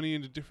put their money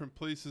into different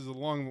places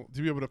along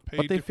to be able to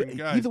pay different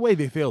guys. Either way,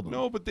 they failed them.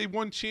 No, but they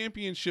won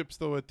championships,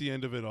 though, at the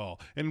end of it all.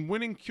 And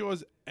winning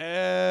cures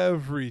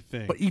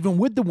everything. But even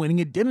with the winning,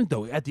 it didn't,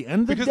 though. At the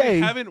end of the day. Because they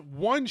haven't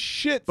won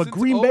shit since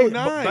Green Bay, 09.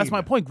 That's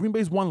my point. Green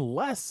Bay's won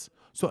less.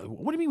 So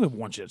what do you mean we've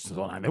won shit since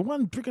 09? They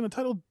won freaking the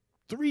title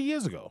 3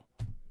 years ago.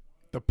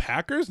 The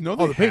Packers? No,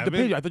 they haven't. The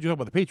Patriots. I thought you were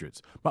talking about the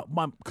Patriots. But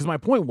because my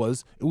point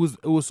was, it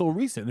was so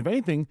recent. If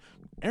anything,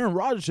 Aaron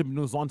Rodgers should have been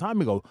doing this a long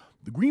time ago.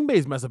 The Green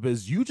Bay's mess up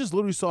is you just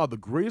literally saw the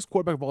greatest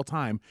quarterback of all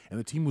time, and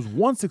the team who's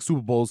won 6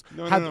 Super Bowls.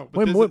 No.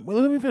 Wait,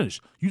 let me finish.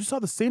 You just saw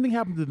the same thing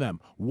happen to them.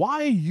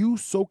 Why are you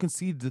so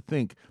conceited to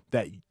think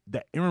that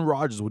Aaron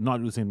Rodgers would not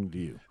do the same thing to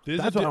you?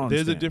 That's what I don't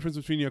understand. There's a difference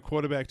between your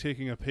quarterback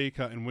taking a pay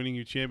cut and winning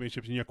you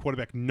championships and your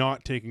quarterback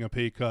not taking a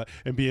pay cut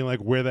and being like,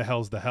 where the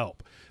hell's the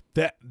help?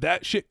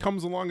 That shit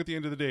comes along at the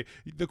end of the day.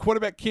 The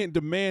quarterback can't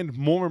demand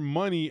more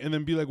money and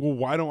then be like, well,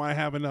 why don't I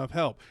have enough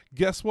help?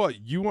 Guess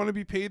what? You want to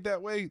be paid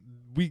that way?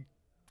 We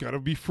got to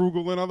be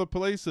frugal in other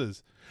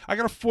places. I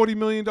got a $40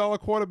 million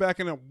quarterback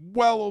and a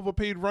well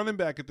overpaid running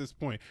back at this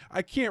point.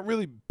 I can't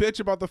really bitch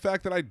about the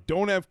fact that I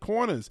don't have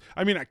corners.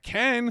 I mean, I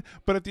can,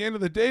 but at the end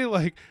of the day,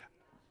 like,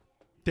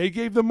 they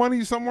gave the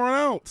money somewhere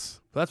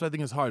else. But that's what I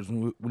think is hard.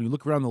 When you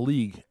look around the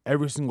league,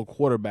 every single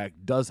quarterback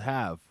does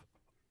have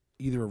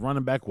either a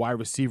running back, wide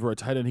receiver, or a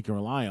tight end he can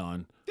rely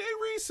on. They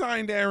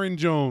re-signed Aaron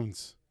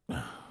Jones.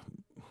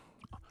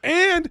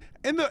 And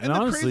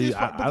honestly,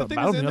 I don't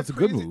think that's a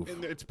good move.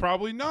 And it's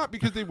probably not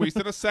because they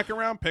wasted a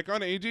second-round pick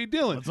on A.J.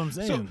 Dillon. That's what I'm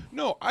saying. So,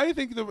 no, I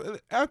think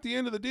at the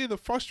end of the day, the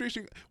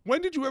frustration –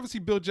 when did you ever see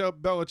Bill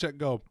Belichick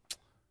go,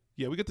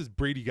 yeah, we got this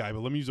Brady guy, but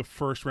let me use a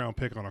first-round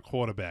pick on a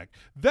quarterback?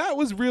 That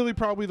was really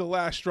probably the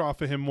last straw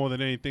for him more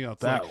than anything else.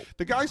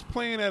 The guy's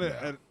playing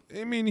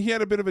I mean, he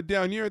had a bit of a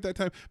down year at that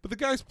time, but the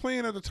guy's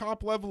playing at the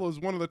top level as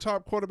one of the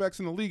top quarterbacks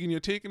in the league, and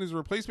you're taking his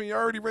replacement.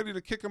 You're already ready to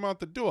kick him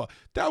out the door.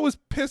 That was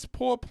piss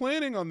poor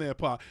planning on their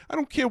part. I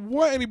don't care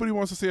what anybody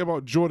wants to say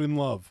about Jordan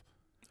Love.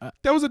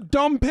 That was a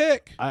dumb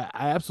pick. I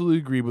absolutely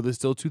agree, but there's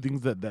still two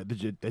things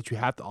that you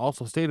have to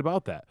also state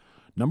about that.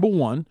 Number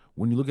one,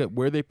 when you look at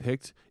where they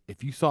picked,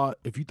 if you thought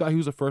he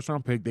was a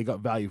first-round pick, they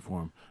got value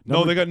for him.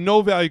 No, they got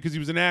no value because he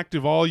was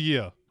inactive all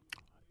year.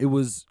 It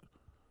was...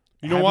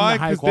 You know why?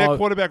 Because their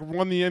quarterback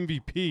won the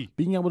MVP.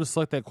 Being able to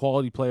select that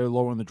quality player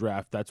lower in the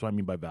draft, that's what I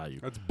mean by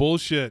value. That's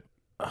bullshit.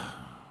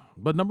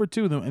 But number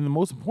two, and the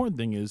most important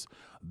thing is,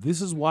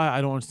 this is why I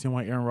don't understand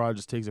why Aaron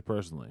Rodgers takes it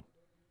personally.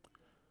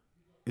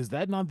 Is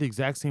that not the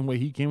exact same way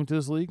he came into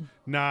this league?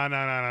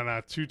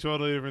 Nah. Two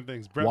totally different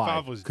things. Brett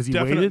Favre was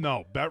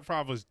Brett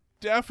Favre was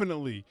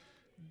definitely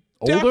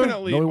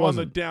on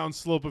the down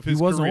slope of his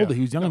career. He wasn't older. He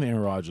was younger than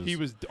Aaron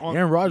Rodgers.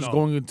 Aaron Rodgers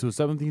going into a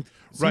 17th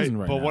season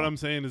right now. But what I'm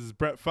saying is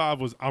Brett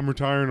Favre was, I'm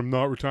retiring, I'm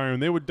not retiring.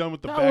 They were done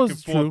with the back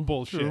and forth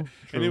bullshit. True.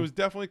 And it was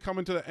definitely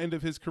coming to the end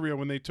of his career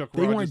when they took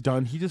Rodgers. They weren't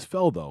done. He just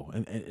fell, though.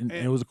 And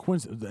it was a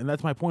coincidence. And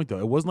that's my point, though.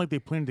 It wasn't like they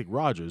planned to take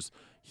Rodgers.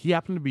 He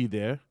happened to be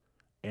there,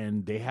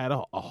 and they had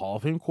a Hall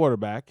of Fame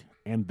quarterback,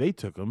 and they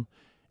took him,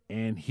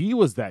 and he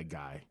was that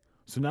guy.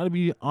 So now to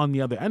be on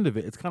the other end of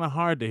it, it's kind of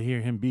hard to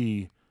hear him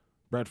be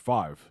Brett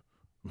Favre.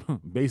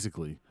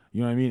 Basically,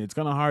 You know what I mean? It's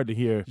kind of hard to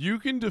hear. You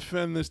can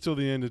defend this till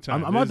the end of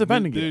time. I'm not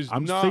defending There's it.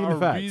 I'm not stating the a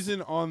facts.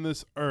 reason on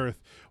this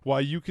earth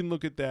why you can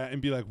look at that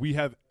and be like, we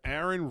have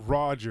Aaron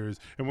Rodgers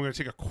and we're going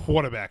to take a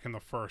quarterback in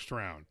the first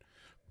round.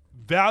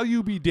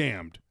 Value be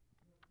damned.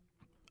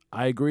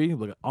 I agree.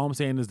 Look, all I'm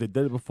saying is they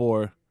did it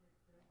before.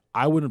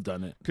 I wouldn't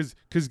have done it.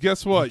 Because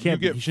guess what? You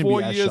get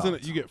 4 years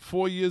shocked. you get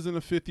 4 years in a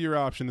fifth-year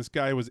option. This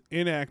guy was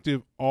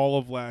inactive all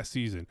of last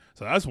season.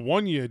 So that's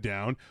 1 year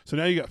down. So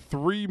now you got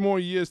 3 more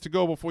years to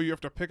go before you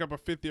have to pick up a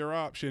fifth-year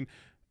option.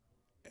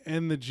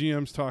 And the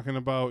GM's talking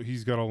about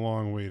he's got a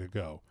long way to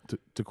go.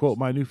 To quote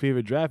my new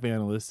favorite draft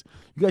analyst,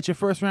 you got your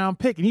first-round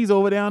pick, and he's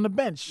over there on the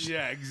bench.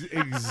 Yeah,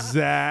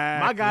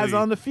 exactly. My guy's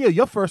on the field.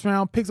 Your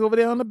first-round pick's over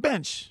there on the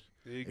bench.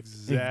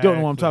 Exactly. If you don't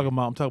know what I'm talking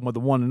about the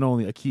one and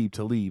only Aqib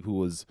Talib, who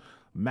was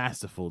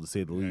masterful, to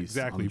say the least.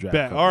 Exactly. On the draft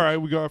Bet. coverage. All right,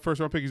 we got our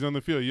first-round pick. He's on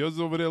the field. Yours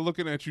is over there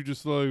looking at you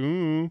just like,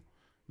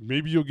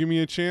 maybe you'll give me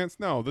a chance.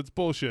 No, that's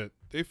bullshit.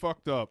 They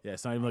fucked up. Yeah,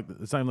 it's not even like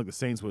the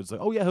Saints where it's like,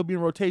 oh yeah, he'll be in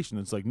rotation.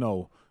 It's like,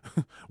 no.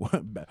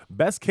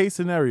 Best case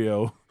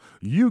scenario,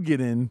 you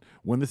get in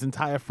when this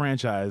entire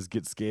franchise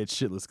gets scared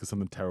shitless because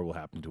something terrible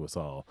happened to us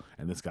all,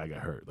 and this guy got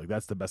hurt. Like,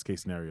 that's the best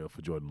case scenario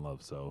for Jordan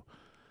Love. So,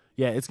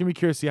 yeah, it's gonna be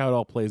curious to see how it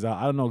all plays out.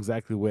 I don't know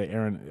exactly where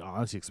Aaron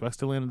honestly expects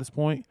to land at this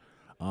point.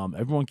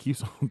 Everyone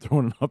keeps on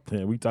throwing it up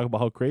there. We talk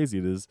about how crazy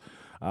it is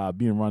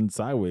being run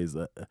sideways.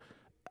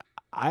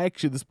 I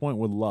actually at this point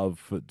would love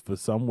for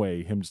some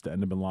way him just to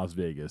end up in Las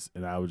Vegas,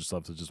 and I would just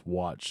love to just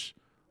watch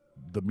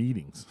the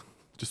meetings.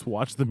 Just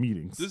watch the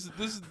meetings.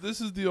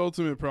 This is the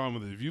ultimate problem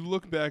with it. If you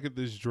look back at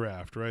this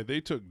draft, right, they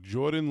took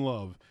Jordan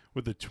Love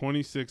with the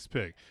 26th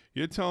pick.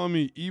 You're telling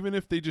me even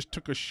if they just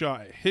took a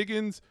shot at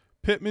Higgins,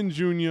 Pittman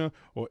Jr.,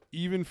 or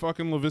even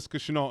fucking Laviska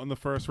Shenault in the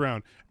first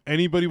round,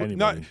 anybody.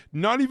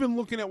 Not even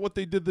looking at what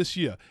they did this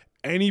year,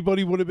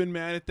 anybody would have been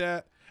mad at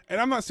that. And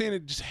I'm not saying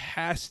it just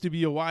has to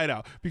be a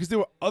wideout, because there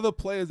were other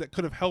players that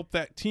could have helped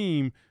that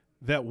team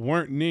that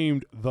weren't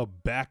named the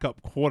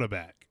backup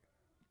quarterback.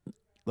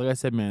 Like I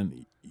said,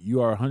 man,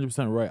 you are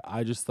 100% right.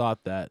 I just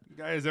thought that The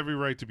guy has every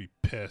right to be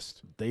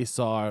pissed. they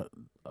saw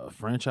a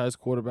franchise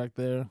quarterback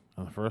there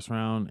in the first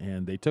round,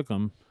 and they took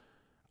him.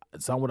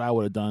 It's not what I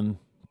would have done,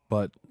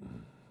 but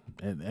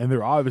and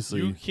they're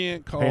obviously You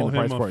can't paying call the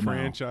price him for a it now.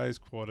 franchise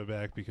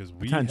quarterback because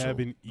we Potential.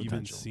 haven't even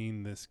Potential.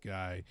 seen this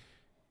guy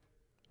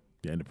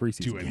in the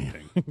preseason do game.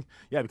 anything.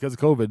 Yeah, because of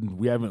COVID,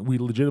 we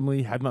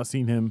legitimately have not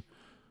seen him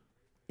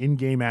in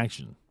game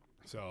action.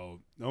 So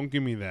don't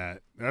give me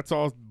that. That's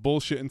all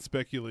bullshit and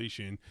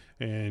speculation.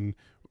 And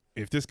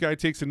if this guy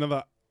takes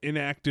another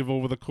inactive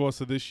over the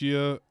course of this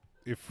year,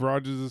 if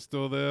Rodgers is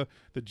still there,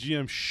 the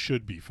GM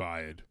should be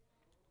fired.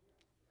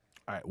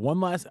 All right, one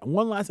last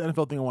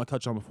NFL thing I want to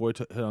touch on before we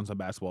hit on some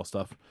basketball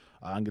stuff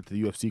and get to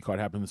the UFC card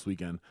happening this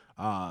weekend.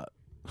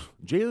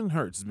 Jalen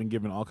Hurts has been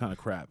given all kind of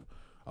crap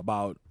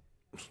about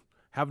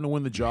having to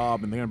win the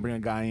job, and they're going to bring a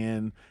guy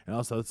in and all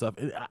this other stuff.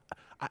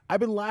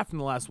 I've been laughing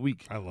the last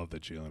week. I love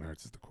that Jalen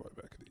Hurts is the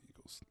quarterback of the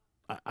Eagles.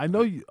 I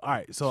know you. All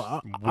right, so I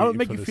Waiting would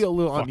make for you this feel a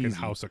little fucking uneasy.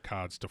 house of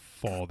cards to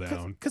fall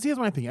down. Because here's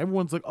my thing.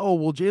 Everyone's like, oh,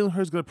 well, Jalen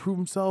Hurts is going to prove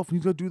himself, and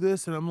he's going to do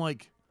this. And I'm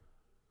like,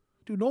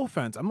 dude, no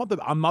offense. I'm not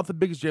the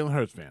biggest Jalen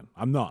Hurts fan.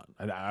 I'm not.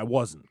 I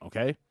wasn't,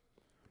 okay?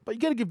 But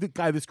you got to give the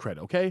guy this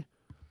credit, okay?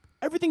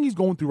 Everything he's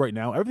going through right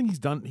now, everything he's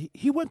done,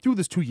 he went through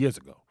this 2 years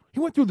ago. He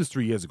went through this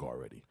 3 years ago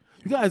already.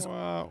 You guys,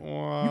 my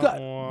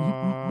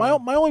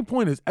only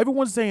point is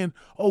everyone's saying,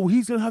 "Oh,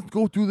 he's gonna have to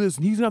go through this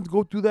and he's gonna have to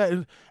go through that,"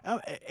 and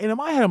in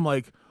my head, I'm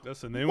like,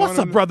 Listen, "What's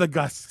a brother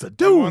got to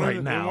do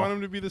right now?" They want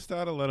him to be the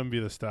starter. Let him be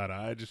the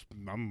starter.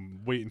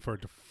 I'm waiting for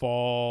it to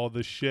fall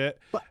the shit,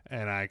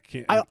 and I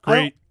can't.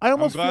 Great.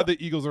 I'm glad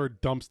the Eagles are a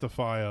dumpster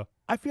fire.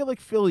 I feel like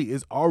Philly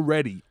is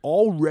already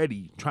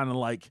trying to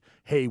like,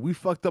 hey, we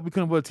fucked up. We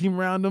couldn't put a team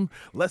around him.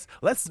 Let's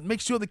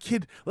make sure the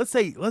kid. Let's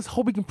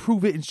hope he can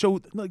prove it and show.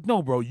 Like,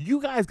 no, bro,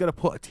 you guys got to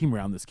put a team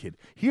around this kid.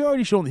 He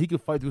already shown that he can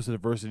fight through this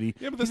adversity.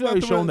 Yeah, but he's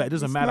already shown that it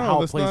doesn't matter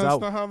how it plays out.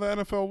 That's not how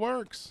the NFL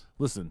works.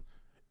 Listen,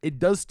 it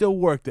does still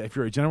work that if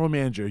you're a general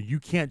manager,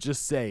 you can't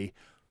just say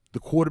the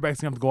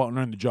quarterback's gonna have to go out and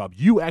earn the job.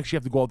 You actually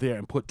have to go out there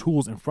and put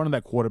tools in front of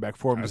that quarterback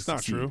for him to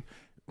succeed.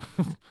 That's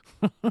not true.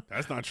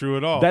 That's not true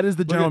at all. That is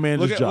the general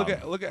manager's job.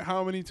 Look at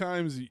how many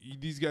times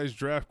these guys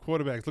draft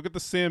quarterbacks. Look at the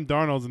Sam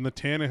Darnolds and the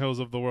Tannehills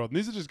of the world. And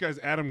these are just guys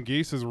Adam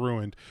Gase has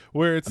ruined.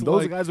 Where it's and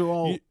those guys are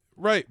all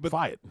but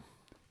fired.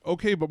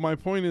 Okay, but my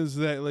point is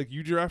that like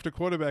you draft a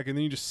quarterback and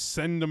then you just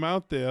send them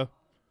out there.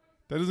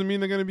 That doesn't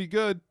mean they're going to be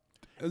good.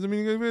 Doesn't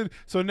mean they're good.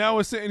 So now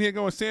we're sitting here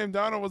going, Sam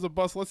Darnold was a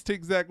bust. Let's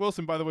take Zach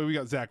Wilson. By the way, we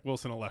got Zach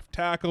Wilson a left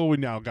tackle. We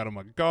now got him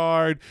a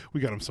guard.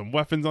 We got him some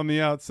weapons on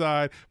the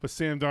outside. But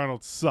Sam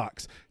Darnold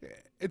sucks.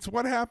 It's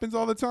what happens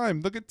all the time.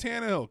 Look at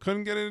Tannehill.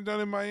 Couldn't get it done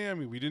in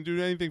Miami. We didn't do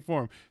anything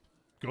for him.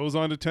 Goes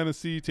on to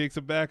Tennessee, takes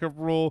a backup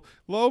role.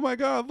 Oh, my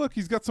God, look,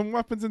 he's got some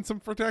weapons and some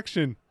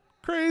protection.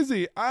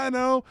 Crazy. I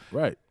know.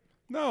 Right.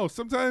 No,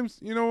 sometimes,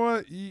 you know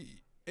what?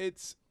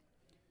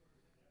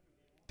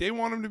 They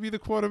want him to be the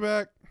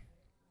quarterback.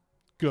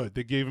 Good.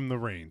 They gave him the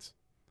reins.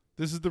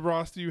 This is the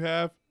roster you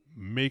have.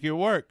 Make it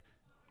work.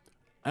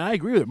 And I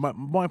agree with it.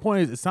 My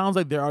point is, it sounds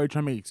like they're already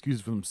trying to make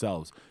excuses for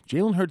themselves.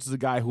 Jalen Hurts is a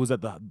guy who was at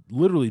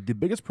literally the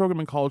biggest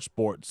program in college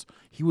sports.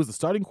 He was the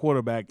starting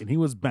quarterback, and he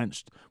was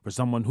benched for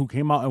someone who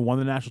came out and won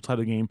the national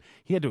title game.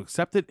 He had to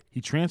accept it.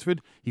 He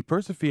transferred. He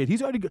persevered. He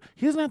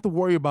doesn't have to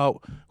worry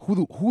about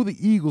who the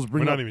Eagles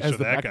bring up as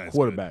the backup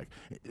quarterback.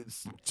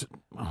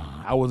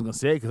 I wasn't going to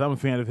say it because I'm a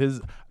fan of his.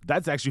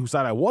 That's actually whose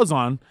side I was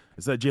on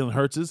instead of Jalen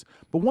Hurts'.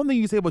 But one thing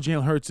you say about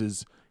Jalen Hurts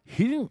is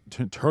he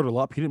didn't turtle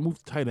up. He didn't move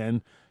to tight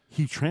end.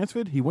 He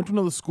transferred. He went to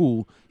another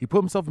school. He put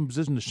himself in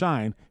position to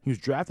shine. He was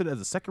drafted as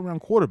a second-round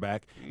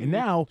quarterback, and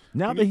now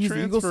that he's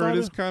the Eagles side, it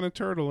is kind of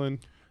turtling.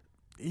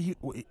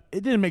 It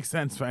didn't make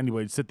sense for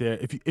anybody to sit there.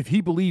 If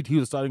he believed he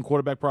was a starting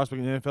quarterback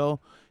prospect in the NFL,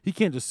 he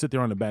can't just sit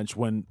there on the bench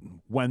when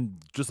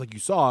just like you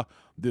saw,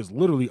 there's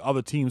literally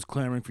other teams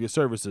clamoring for your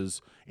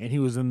services, and he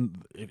was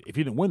in. If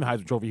he didn't win the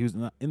Heisman Trophy, he was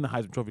in the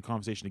Heisman Trophy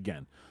conversation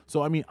again.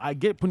 So I mean, I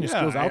get putting your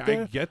skills out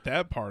there. I get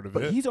that part of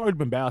but it. He's already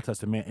been battle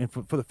tested, man. And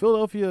for the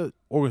Philadelphia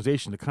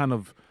organization to kind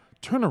of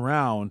turn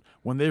around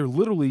when they're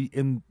literally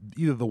in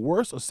either the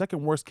worst or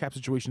second worst cap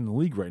situation in the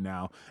league right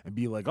now and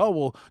be like, oh,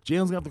 well,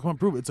 Jalen's going to have to come and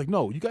prove it. It's like,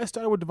 no, you guys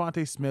started with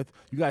Devontae Smith.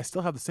 You guys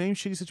still have the same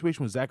shitty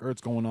situation with Zach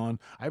Ertz going on.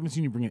 I haven't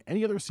seen you bring in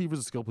any other receivers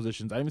at skill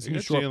positions. I haven't seen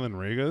you show Jalen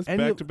Reagor's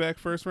back-to-back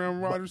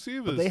first-round wide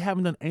receivers. But they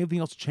haven't done anything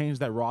else to change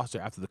that roster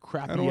after the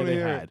crap year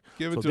they had.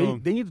 Give it so to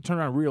them. They need to turn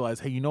around and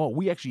realize, hey, you know what?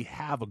 We actually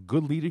have a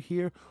good leader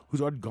here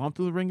who's already gone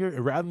through the ringer.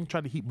 And rather than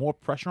try to heap more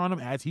pressure on him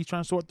as he's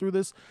trying to sort through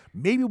this,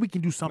 maybe we can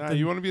do something.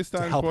 You want to be a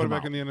starting quarterback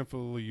in the the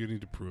NFL, you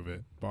need to prove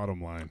it.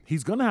 Bottom line.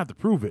 He's going to have to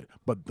prove it.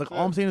 But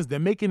all I'm saying is they're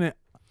making it.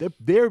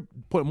 They're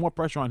putting more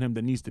pressure on him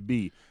than needs to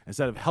be.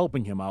 Instead of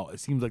helping him out, it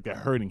seems like they're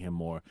hurting him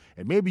more.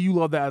 And maybe you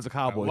love that as a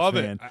Cowboys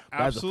fan. But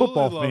as a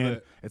football fan,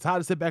 it's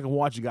hard to sit back and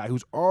watch a guy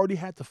who's already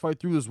had to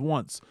fight through this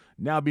once,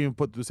 now being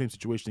put through the same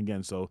situation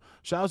again. So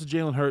shout out to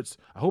Jalen Hurts.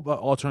 I hope it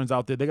all turns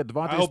out there. They got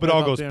Devontae Smith. I hope it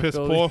all goes piss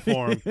poor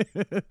for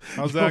him.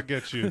 How's that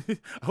get you?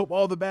 I hope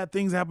all the bad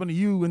things happen to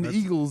you and the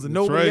Eagles and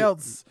nobody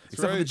else,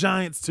 except for the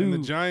Giants too.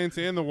 And the Giants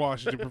and the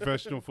Washington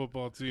professional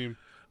football team.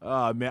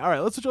 Man. All right,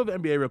 let's switch over to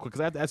NBA real quick because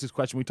I have to ask this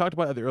question. We talked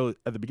about it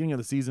at the beginning of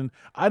the season.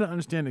 I didn't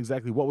understand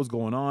exactly what was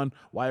going on,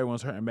 why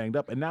everyone's hurt and banged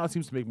up, and now it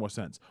seems to make more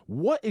sense.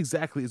 What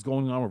exactly is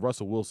going on with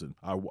Russell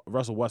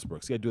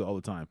Westbrook? See, I do it all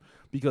the time.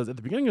 Because at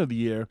the beginning of the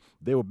year,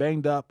 they were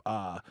banged up.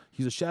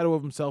 He's a shadow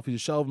of himself. He's a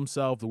shell of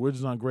himself. The words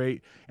are not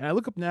great. And I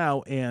look up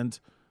now, and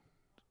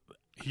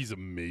he's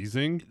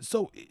amazing.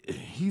 So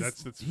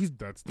he's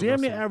that's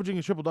damn near averaging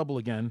a triple-double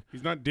again.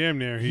 He's not damn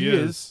near. He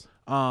is.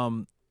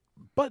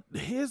 But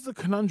here's the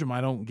conundrum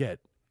I don't get.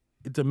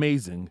 It's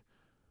amazing.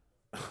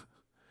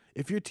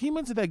 If your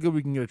teammates are that good,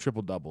 we can get a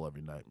triple-double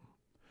every night.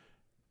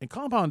 And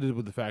compounded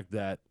with the fact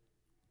that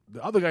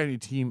the other guy on your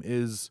team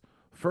is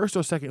first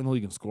or second in the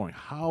league in scoring.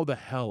 How the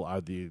hell are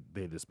they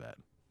this bad?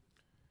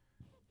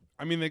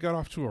 I mean, they got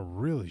off to a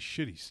really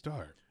shitty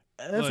start.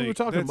 That's what we're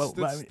talking about.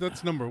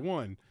 That's number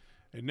one.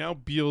 And now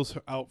Beal's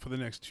out for the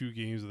next 2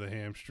 games with a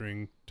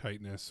hamstring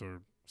tightness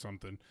or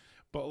something.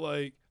 But,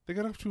 they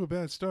got off to a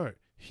bad start.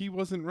 He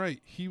wasn't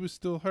right. He was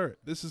still hurt.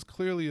 This is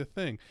clearly a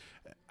thing.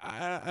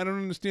 I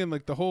don't understand,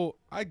 the whole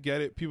 – I get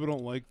it. People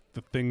don't like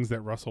the things that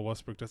Russell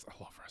Westbrook does. I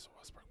love Russell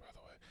Westbrook, by the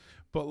way.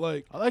 But,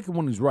 I like him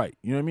when he's right.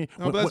 You know what I mean?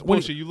 No, but that's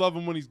bullshit. You love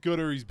him when he's good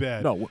or he's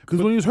bad. No,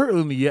 because when he was hurt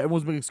in the year,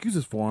 everyone's making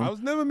excuses for him. I was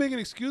never making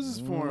excuses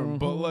for him.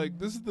 But,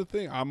 this is the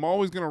thing. I'm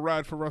always going to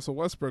ride for Russell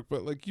Westbrook.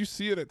 But, you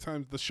see it at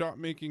times. The shot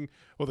making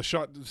or the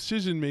shot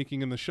decision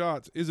making in the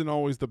shots isn't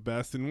always the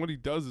best. And what he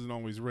does isn't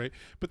always right.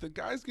 But the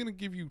guy's going to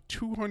give you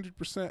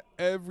 200%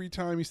 every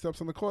time he steps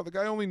on the court. The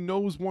guy only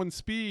knows one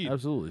speed.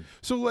 Absolutely.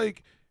 So,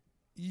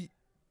 you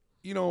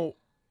know,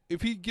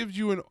 if he gives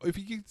you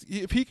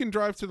if he can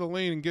drive to the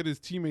lane and get his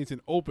teammates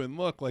an open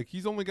look,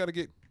 he's only got to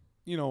get,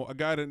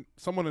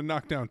 someone to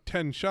knock down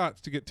 10 shots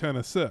to get 10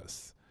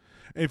 assists.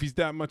 And if he's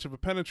that much of a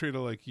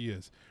penetrator like he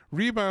is,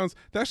 rebounds,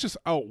 that's just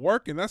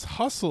outworking. That's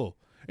hustle,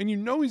 and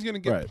he's going to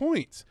get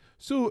points.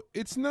 So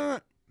it's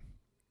not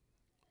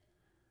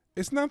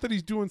that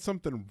he's doing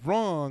something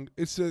wrong.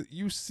 It's that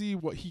you see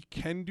what he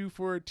can do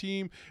for a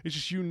team. It's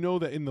just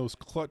that in those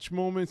clutch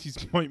moments, he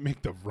might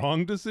make the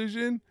wrong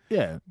decision.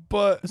 Yeah.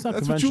 But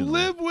that's what you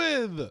live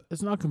with.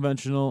 It's not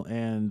conventional,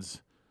 and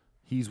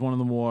he's one of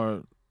the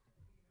more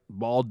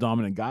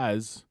ball-dominant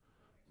guys.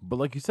 But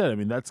like you said,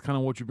 that's kind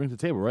of what you bring to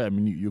the table, right?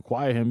 You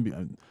acquire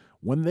him.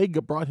 When they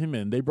brought him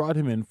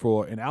in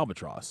for an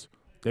albatross.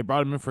 They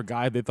brought him in for a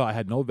guy they thought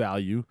had no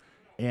value.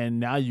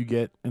 And now you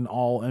get an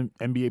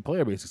all-NBA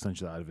player base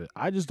essentially out of it.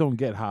 I just don't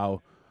get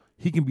how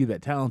he can be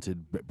that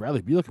talented.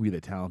 Bradley Beal can be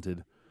that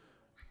talented.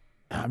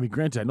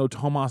 Granted, I know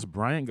Tomas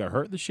Bryant got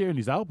hurt this year and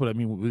he's out, but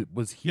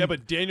was he? Yeah,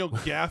 but Daniel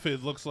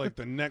Gafford looks like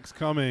the next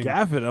coming.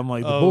 Gafford, I'm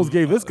like, the Bulls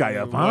gave this guy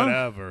up, huh?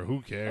 Whatever. Who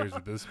cares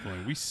at this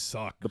point? We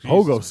suck. The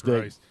pogo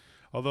stick. Christ.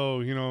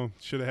 Although,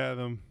 should have had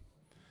them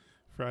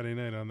Friday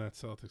night on that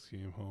Celtics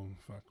game home.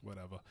 Fuck,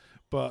 whatever.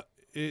 But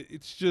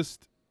it's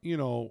just,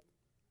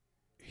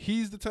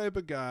 he's the type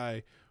of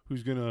guy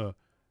who's going to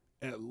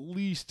at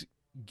least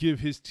give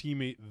his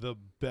teammate the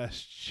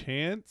best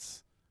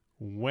chance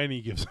when he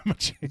gives him a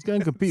chance. He's going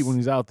to compete when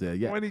he's out there.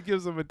 Yeah. When he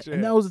gives him a chance.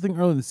 And that was the thing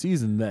early in the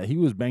season, that he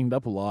was banged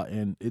up a lot.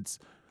 And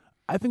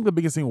I think the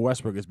biggest thing with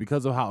Westbrook is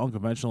because of how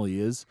unconventional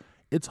he is,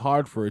 it's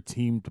hard for a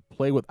team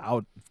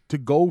to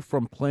go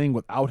from playing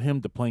without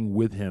him to playing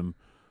with him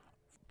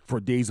for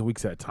days and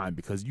weeks at a time,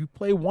 because you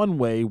play one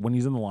way when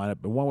he's in the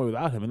lineup and one way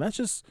without him. And that's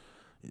just,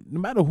 no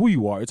matter who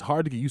you are, it's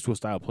hard to get used to a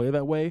style of play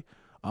that way.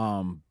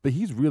 But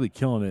he's really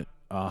killing it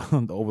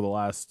over the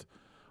last,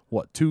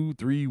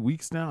 2-3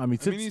 weeks now? I mean,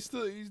 he's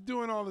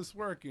doing all this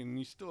work, and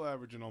he's still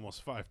averaging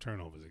almost 5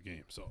 turnovers a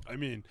game. So, I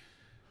mean,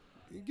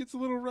 he gets a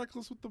little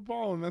reckless with the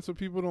ball, and that's what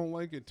people don't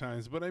like at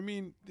times. But, I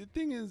mean, the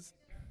thing is,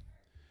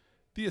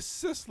 the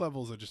assist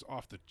levels are just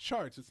off the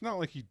charts. It's not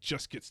like he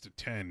just gets to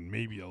 10,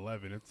 maybe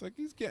 11. It's like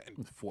he's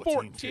getting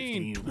 14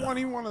 15,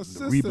 21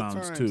 assists rebounds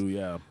at times. too,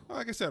 yeah.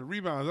 Like I said,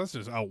 rebounds, that's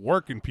just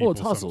outworking people. Well,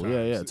 it's hustle,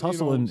 sometimes. yeah. It's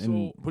hustle and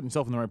putting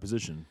himself in the right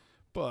position.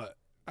 But,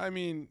 I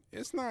mean,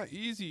 it's not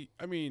easy.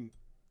 I mean,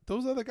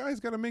 those other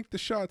guys got to make the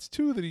shots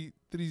too that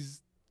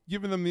he's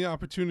giving them the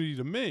opportunity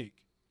to make.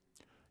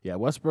 Yeah,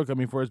 Westbrook, I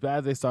mean, for as bad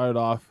as they started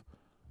off,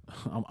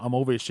 I'm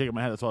over here shaking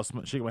my head. That's why I was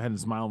shaking my head and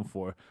smiling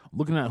before.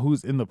 Looking at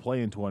who's in the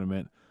play-in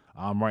tournament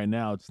right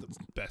now. It's the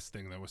best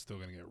thing that we're still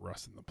going to get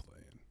Russ in the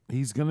play-in.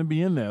 He's going to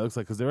be in there, it looks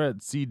like, because they're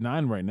at seed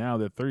 9 right now.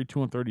 They're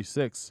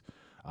 32-36.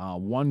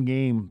 One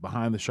game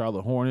behind the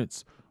Charlotte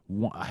Hornets,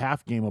 a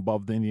half game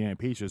above the Indiana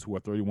Pacers, who are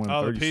 31-36.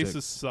 Oh, the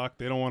Pacers suck.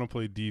 They don't want to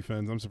play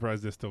defense. I'm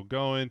surprised they're still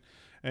going.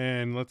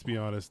 And let's be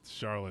honest,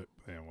 Charlotte,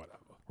 whatever.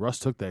 Russ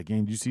took that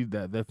game. Did you see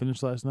that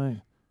finish last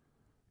night?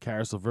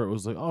 Karis LeVert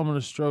was like, I'm going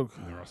to stroke.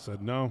 And Russ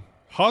said no.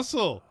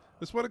 Hustle.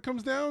 That's what it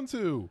comes down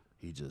to.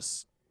 He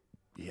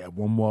had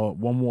one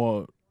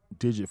more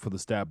digit for the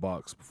stat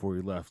box before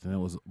he left, and it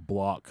was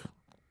block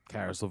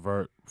Karis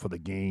LeVert for the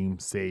game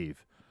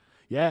save.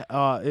 Yeah,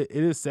 it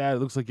is sad. It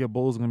looks like your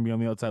Bulls are going to be on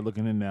the outside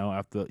looking in now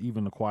after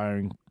even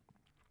acquiring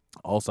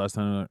All-Star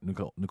center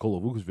Nikola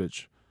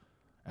Vucevic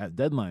at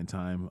deadline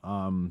time.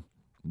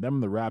 Them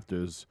and the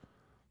Raptors,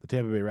 the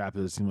Tampa Bay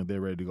Raptors, seem like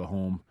they're ready to go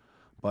home.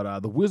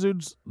 But the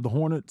Wizards, the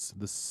Hornets,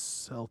 the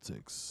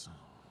Celtics.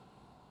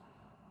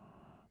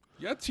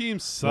 Your team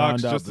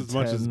sucks just as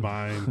much as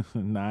mine.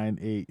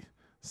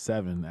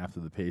 9-8-7 after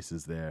the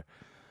Pacers there.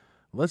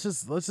 Let's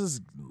just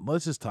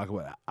talk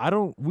about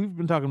it. We've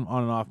been talking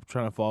on and off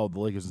trying to follow the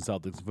Lakers and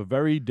Celtics for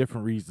very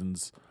different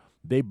reasons.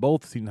 They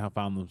both seem to have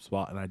found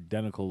themselves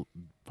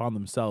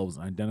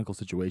in identical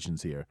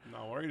situations here. I'm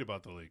not worried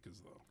about the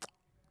Lakers though.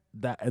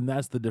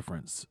 That's the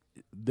difference.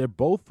 They're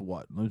both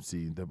what? Let's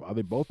see. Are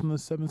they both in the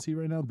 7th seed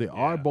right now? They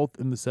are both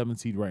in the 7th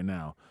seed right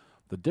now.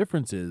 The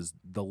difference is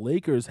the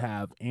Lakers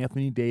have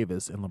Anthony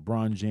Davis and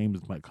LeBron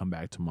James might come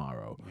back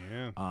tomorrow.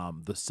 Yeah.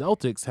 The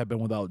Celtics have been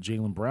without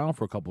Jaylen Brown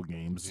for a couple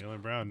games.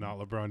 Jaylen Brown, not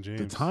LeBron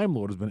James. The Time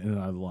Lord has been in and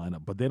out of the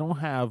lineup, but they don't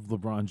have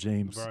LeBron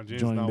James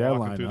joining not their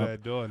walking lineup. through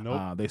that door.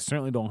 Nope. They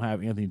certainly don't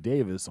have Anthony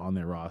Davis on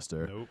their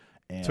roster. Nope.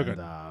 And, took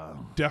a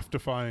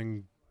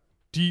death-defying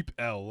deep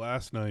L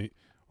last night.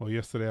 Well,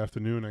 yesterday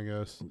afternoon, I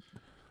guess.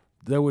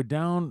 They were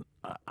down.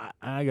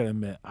 I gotta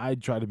admit, I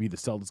tried to be the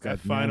Celtics guy.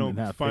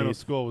 That final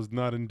score was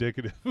not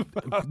indicative.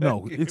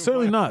 No, it's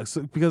certainly not.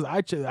 Because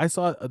I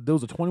saw there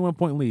was a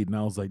 21-point lead, and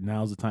I was like,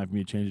 now's the time for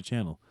me to change the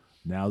channel.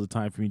 Now's the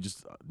time for me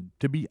just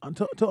to be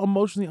to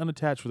emotionally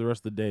unattached for the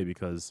rest of the day,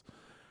 because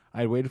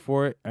I waited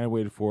for it. I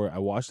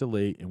watched it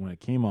late, and when it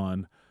came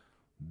on,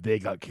 they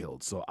got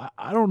killed. So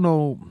I don't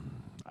know.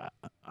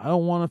 I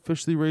don't want to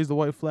officially raise the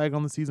white flag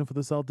on the season for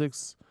the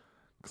Celtics,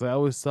 because I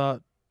always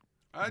thought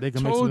they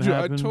can make something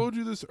happen. I told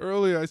you this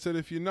earlier. I said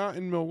if you're not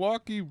in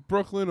Milwaukee,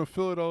 Brooklyn, or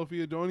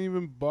Philadelphia, don't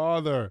even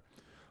bother.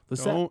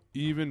 Don't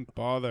even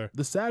bother.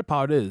 The sad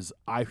part is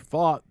I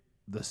thought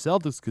the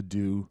Celtics could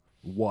do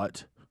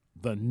what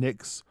the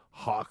Knicks,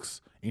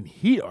 Hawks, and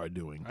Heat are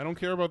doing. I don't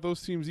care about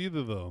those teams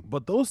either, though.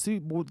 But those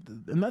teams,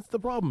 and that's the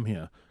problem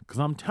here, because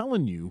I'm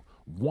telling you,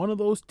 one of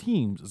those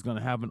teams is going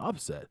to have an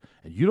upset,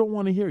 and you don't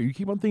want to hear it. You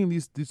keep on thinking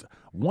these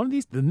one of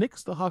these, the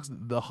Knicks, the Hawks.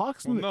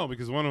 Well, no,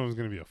 because one of them is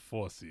going to be a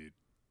 4 seed.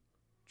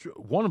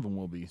 One of them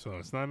will be. So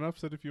it's not an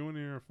upset if you win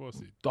here a 4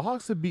 seed. The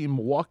Hawks have beaten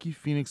Milwaukee,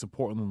 Phoenix, and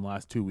Portland in the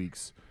last 2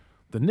 weeks.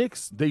 The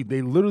Knicks, they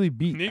literally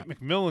beat. Nate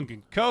McMillan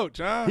can coach,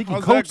 huh? He can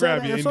How's coach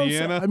that grab you,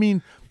 Indiana? I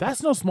mean,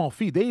 that's no small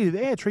feat. They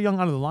had Trae Young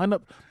out of the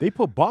lineup. They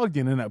put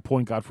Bogdan in at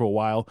point guard for a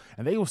while,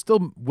 and they will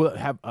still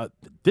have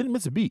didn't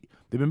miss a beat.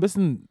 They've been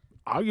missing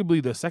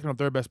arguably the second or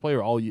third best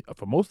player all year,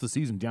 for most of the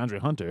season, DeAndre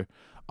Hunter.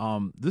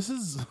 This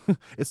is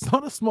it's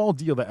not a small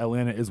deal that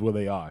Atlanta is where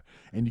they are,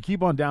 and you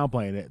keep on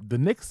downplaying it. The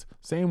Knicks,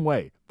 same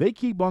way. They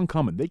keep on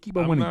coming. They keep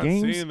on winning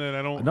games. I'm not saying that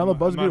I don't. Another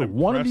buzzer beater.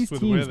 One of these with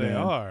teams, where they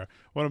man. are.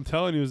 What I'm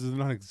telling you is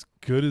not as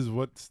good as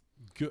what's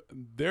good.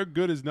 Their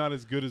good is not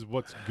as good as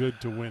what's good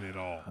to win it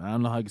all. I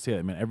don't know how you can say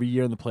that, man. Every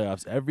year in the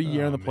playoffs,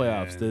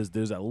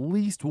 there's at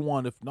least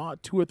one, if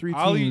not 2 or 3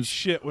 teams. I'll eat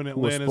shit when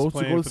Atlanta's supposed to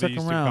playing go to for the the second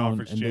Eastern round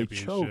Conference and they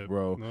Championship. choke,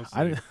 bro. No,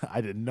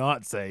 I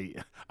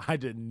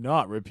did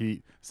not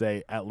repeat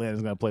say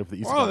Atlanta's going to play for the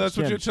Eastern Well, Conference that's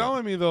what you're Championship.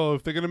 telling me though.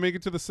 If they're going to make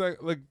it to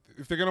the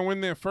if they're going to win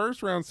their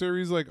first round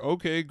series,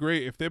 okay,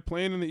 great. If they're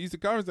playing in the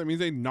Eastern Conference, that means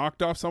they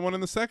knocked off someone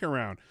in the second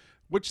round.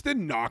 which they're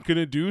not going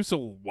to do.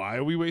 So why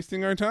are we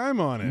wasting our time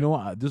on it? You know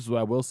what? This is what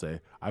I will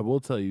say. I will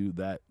tell you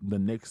that the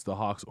Knicks, the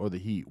Hawks, or the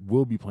Heat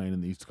will be playing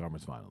in the Eastern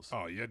Conference Finals.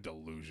 Oh, you're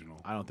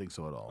delusional. I don't think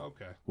so at all.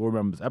 Okay. We'll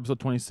remember this. Episode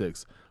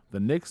 26. The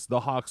Knicks,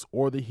 the Hawks,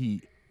 or the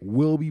Heat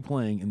will be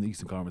playing in the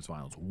Eastern Conference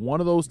Finals. One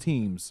of those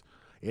teams.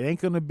 It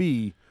ain't going to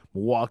be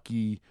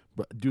Milwaukee.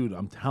 Dude,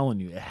 I'm telling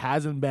you, it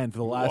hasn't been for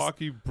the last.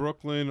 Milwaukee,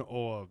 Brooklyn,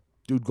 or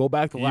Dude, go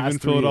back the last even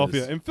 3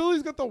 Philadelphia. years. And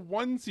Philly's got the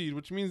 1 seed,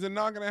 which means they're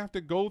not going to have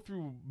to go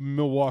through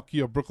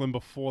Milwaukee or Brooklyn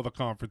before the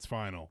conference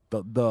final.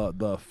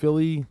 The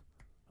Philly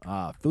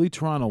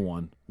Toronto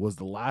one was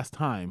the last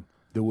time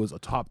there was a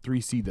top 3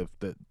 seed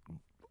that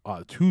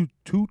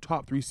two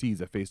top 3 seeds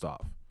that faced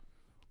off.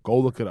 Go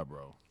look it up,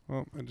 bro.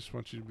 Well, I just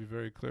want you to be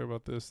very clear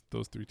about this.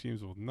 Those 3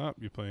 teams will not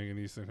be playing in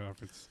the Eastern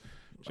Conference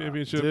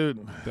Championship.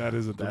 Dude, that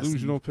is a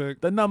delusional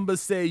pick. The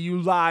numbers say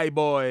you lie,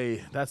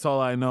 boy. That's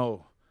all I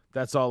know.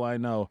 What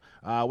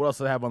else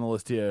did I have on the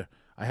list here?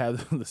 I had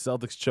the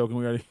Celtics choking.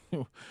 We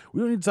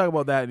don't need to talk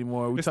about that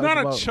anymore. It's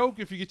not a choke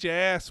if you get your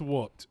ass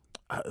whooped.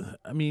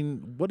 I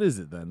mean, what is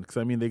it then? Because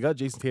I mean, they got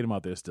Jason Tatum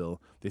out there still.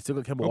 They still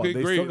got Kemba Walker.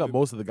 They great. still got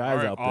most of the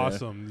guys out there.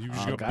 Awesome. You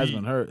just got guys beat.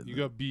 been hurt. You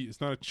got beat.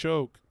 It's not a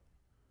choke.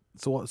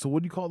 So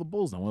what do you call the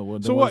Bulls then?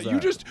 What You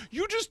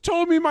just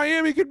told me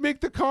Miami could make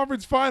the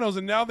conference finals,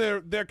 and now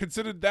they're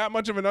considered that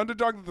much of an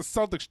underdog that the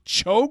Celtics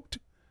choked.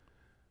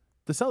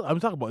 I'm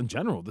talking about in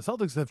general. The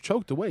Celtics have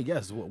choked away.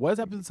 Yes, what has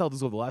happened to the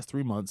Celtics over the last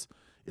 3 months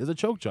is a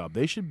choke job.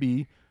 They should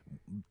be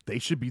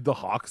the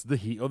Hawks, the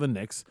Heat, or the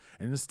Knicks,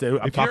 and instead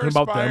I'm talking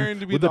about them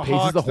with the Pacers,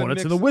 Hawks, the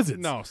Hornets, and the Wizards.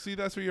 No, see,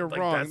 that's where you're Like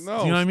wrong.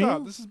 No, do you know what I stop.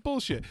 mean? This is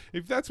bullshit.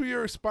 If that's what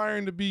you're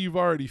aspiring to be, you've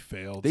already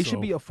failed. They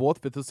should be a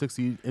 4th, 5th, or 6th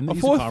seed in the a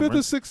Eastern 4th,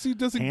 Conference. 5th, or 6th seed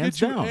doesn't hands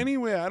get you down.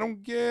 anywhere. I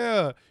don't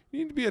care. You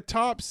need to be a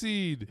top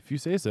seed. If you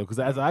say so, because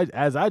as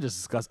I just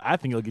discussed, I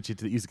think it'll get you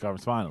to the Eastern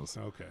Conference Finals.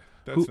 Okay,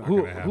 that's not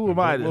going to happen. Who am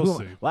I? We'll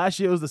see. Last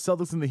year it was the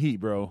Celtics and the Heat,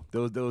 bro.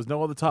 There was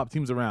no other top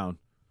teams around.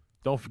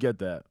 Don't forget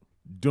that.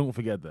 Don't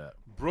forget that.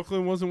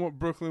 Brooklyn wasn't what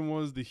Brooklyn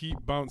was. The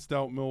Heat bounced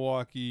out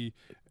Milwaukee,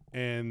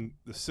 and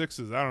the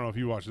Sixers. I don't know if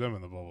you watched them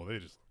in the bubble. They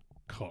just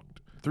cooked.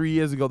 3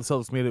 years ago, the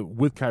Celtics made it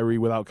with Kyrie,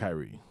 without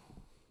Kyrie.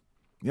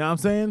 You know what I'm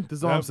saying? This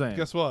is all I'm saying.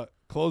 Guess what?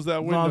 Close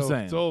that window. All I'm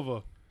saying. It's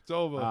over. It's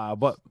over.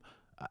 But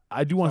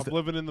I do want Stop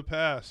living in the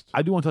past.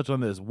 I do want to touch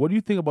on this. What do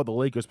you think about the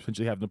Lakers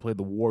potentially having to play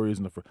the Warriors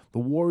and the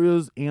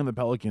Warriors and the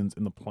Pelicans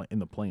in the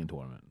play-in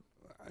tournament?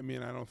 I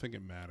mean, I don't think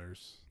it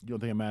matters. You don't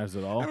think it matters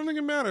at all? I don't think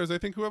it matters. I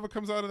think whoever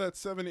comes out of that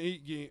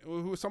 7-8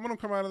 game, someone will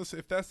come out of this.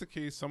 If that's the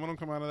case, someone will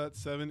come out of that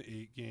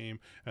 7-8 game,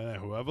 and then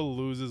whoever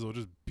loses will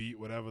just beat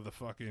whatever the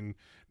fucking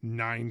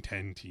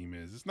 9-10 team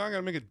is. It's not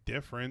gonna make a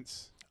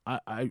difference.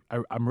 I'm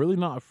really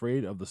not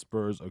afraid of the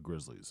Spurs or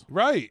Grizzlies.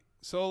 Right.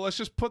 So let's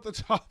just put the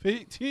top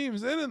 8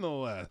 teams in the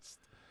West.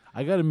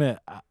 I gotta admit,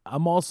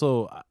 I'm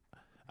also.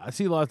 I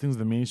see a lot of things in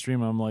the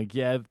mainstream, and I'm like,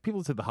 yeah,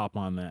 people take the hop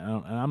on that,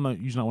 and I'm not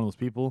usually not one of those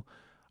people.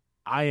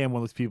 I am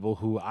one of those people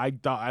who I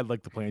thought I'd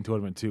like to play in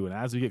tournament too, and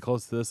as we get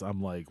close to this,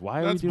 I'm like, why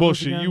are That's we doing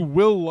bullshit. this again? You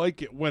will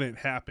like it when it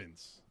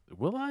happens.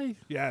 Will I?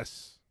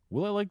 Yes.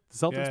 Will I like the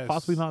Celtics Yes.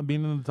 possibly not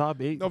being in the top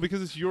 8? No,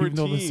 because it's your even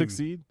though team. the 6th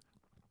seed.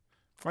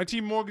 My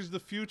team mortgaged the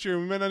future,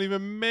 and we may not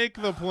even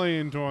make the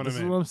play-in tournament. This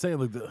is what I'm saying.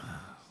 Like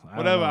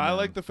Whatever. I man.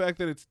 like the fact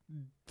that it's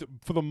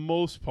for the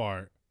most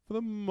part,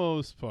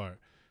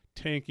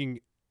 tanking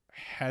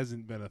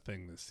hasn't been a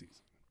thing this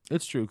season.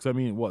 It's true because I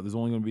mean, there's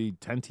only going to be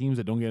 10 teams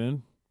that don't get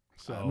in.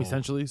 So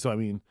Essentially, so I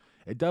mean,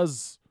 it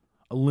does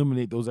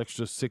eliminate those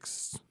extra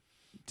 6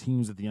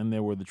 teams at the end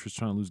there where they're just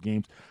trying to lose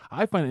games.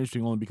 I find it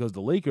interesting only because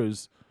the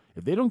Lakers,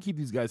 if they don't keep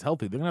these guys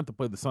healthy, they're gonna have to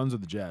play the Suns or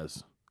the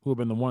Jazz, who have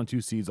been the 1 and 2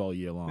 seeds all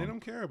year long. they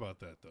don't care about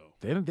that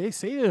though. They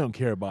say they don't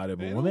care about it,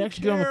 but when they don't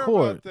actually get on the care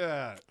court, about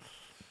that.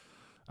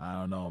 I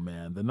don't know,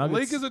 man. The The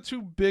Nuggets. Lakers are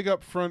too big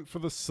up front for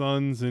the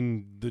Suns,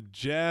 and the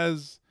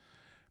Jazz.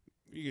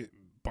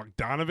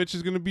 Bogdanovich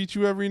is going to beat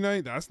you every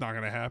night. That's not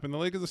going to happen. The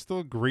Lakers are still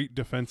a great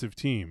defensive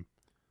team.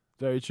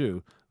 Very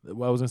true.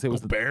 What I was gonna say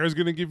was the Bears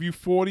going to give you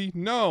 40?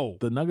 No.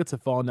 the Nuggets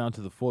have fallen down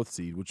to the 4th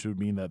seed, which would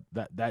mean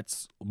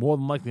that's more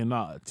than likely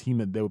not a team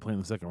that they would play in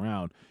the second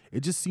round.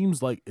 It just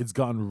seems like it's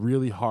gotten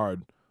really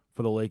hard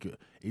for the Lakers.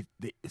 It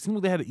seemed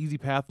like they had an easy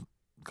path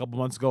a couple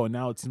months ago, and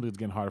now it seems like it's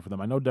getting harder for them.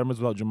 I know Denver's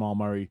without Jamal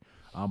Murray,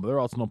 but they're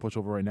also no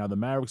pushover right now. The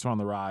Mavericks are on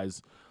the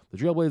rise. The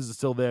Trailblazers are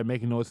still there,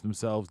 making noise for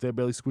themselves. They're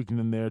barely squeaking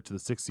in there to the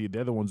 6th seed.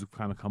 They're the ones who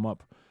kind of come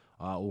up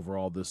over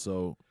all this.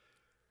 So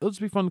it'll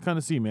just be fun to kind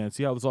of see, man.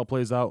 See how this all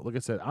plays out. Like I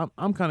said,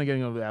 I'm kind of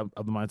getting out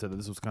of the mindset that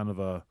this was kind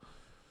of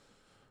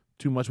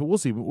too much, but we'll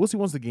see. We'll see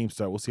once the games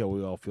start. We'll see how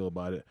we all feel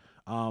about it.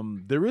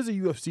 There is a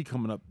UFC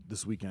coming up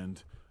this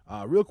weekend.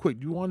 Real quick,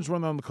 do you want to just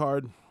run down the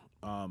card?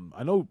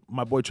 I know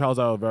my boy Charles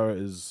Oliveira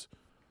he's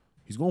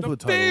going for the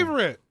title.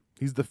 Favorite.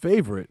 He's the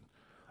favorite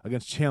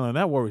against Chandler, and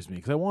that worries me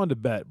because I wanted to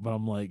bet, but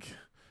I'm like,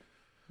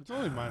 It's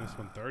only minus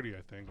 130,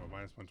 I think, or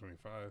minus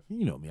 125.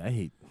 You know me. I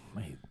hate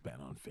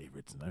betting on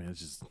favorites. I mean, it's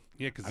just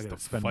Because I it's gotta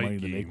the spend fight money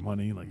game. to make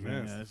money. Like,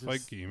 It's the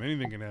fight game.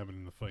 Anything can happen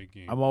in the fight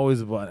game. I'm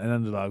always about an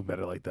underdog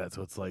better like that.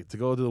 So it's like to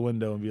go to the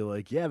window and be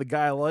like, yeah, the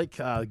guy I like,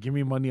 give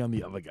me money on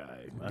the other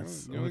guy.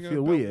 That's you only I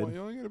feel weird.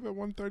 You only get about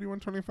 130,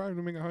 125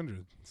 to make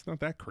 100. It's not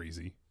that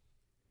crazy.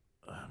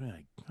 I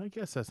mean, I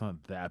guess that's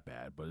not that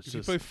bad, but it's If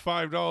just you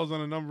play $5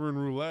 on a number in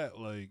roulette,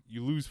 like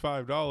you lose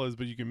 $5,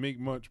 but you can make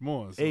much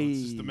more. So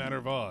it's just a matter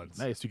of odds.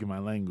 Now you're speaking my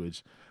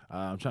language.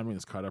 I'm trying to bring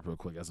this card up real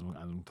quick as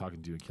I'm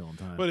talking to you and killing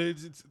time. But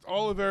it's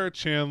Oliveira,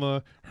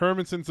 Chandler,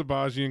 Hermanson,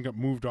 Sabajian got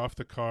moved off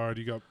the card.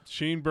 You got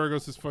Shane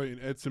Burgos is fighting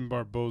Edson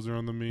Barboza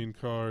on the main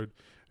card,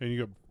 and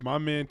you got my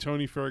man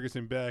Tony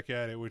Ferguson back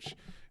at it, which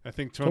I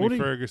think Tony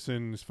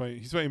Ferguson is fighting.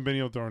 He's fighting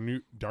Benio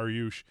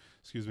Dariush,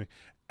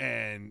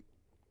 and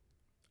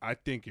I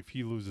think if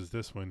he loses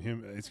this one,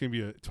 it's gonna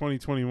be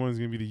 2021 is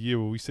gonna be the year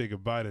where we say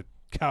goodbye to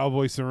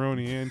Cowboy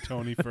Cerrone and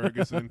Tony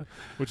Ferguson,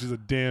 which is a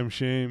damn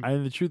shame.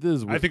 And the truth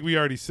is, I think we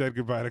already said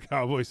goodbye to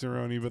Cowboy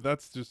Cerrone, but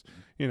that's just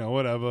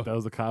whatever. That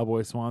was the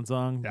Cowboy swan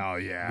song. Oh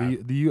yeah.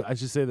 I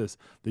should say this: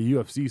 the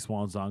UFC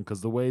swan song, because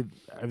the way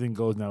everything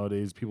goes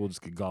nowadays, people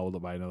just get gobbled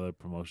up by another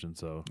promotion.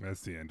 So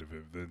that's the end of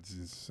it. That's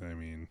just,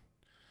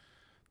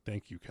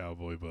 thank you,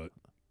 Cowboy, but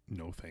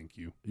no, thank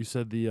you. You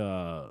said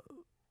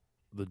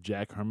the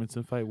Jack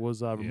Hermanson fight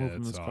was removed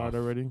from this card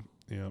already.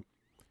 Yep.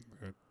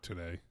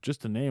 Today.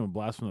 Just a name, a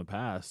blast from the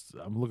past.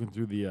 I'm looking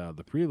through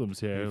the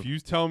prelims here. If you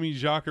tell me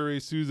Jacare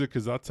Souza,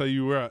 because I'll tell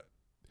you where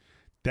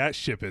that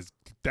ship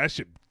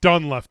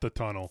done left the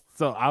tunnel.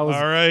 So I was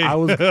all right.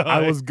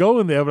 I was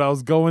going there, but I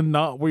was going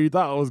not where you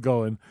thought I was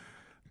going.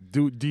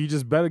 Do you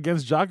just bet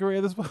against Jacare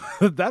at this point?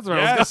 That's where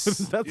I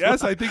was going.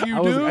 Yes, I think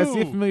you do. I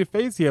see a familiar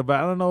face here, but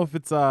I don't know if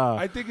it's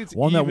I think it's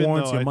one even, that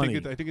warrants though. your money.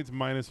 I think it's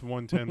minus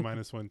 110,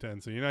 minus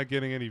 110. So you're not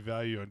getting any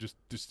value on just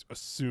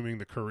assuming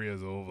the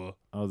career's over.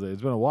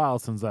 It's been a while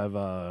since I've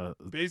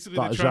basically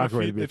thought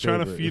they're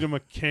trying to feed him a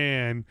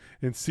can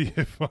and see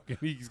if fucking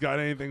he's got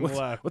anything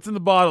left. What's in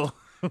the bottle?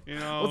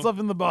 What's up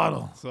in the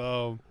bottle?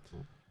 So,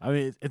 I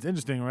mean, it's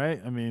interesting,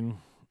 right? I mean,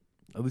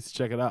 at least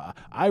check it out.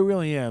 I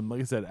really am.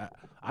 Like I said,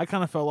 I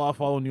kind of fell off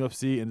following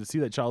UFC, and to see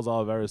that Charles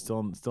Oliveira is still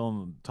in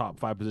the top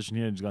 5 position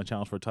here and he's going to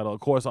challenge for a title. Of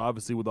course,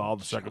 obviously, with all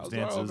the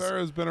circumstances. Charles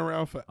Oliveira's been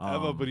around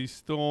forever, but he's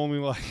still only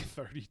like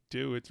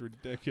 32. It's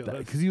ridiculous.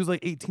 Because he was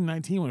like 18,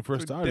 19 when it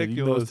first started.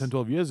 Even though it was 10,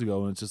 12 years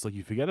ago, and it's just like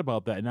you forget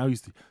about that. And now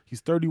he's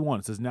 31.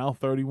 It says now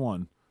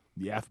 31,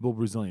 the affable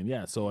Brazilian.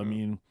 Yeah, so, I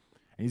mean,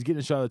 and he's getting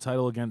a shot at the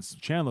title against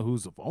Chandler,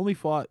 who's only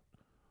fought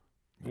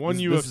one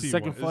this UFC is his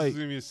second fight. This is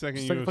gonna be his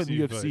second fight in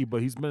the UFC, fight.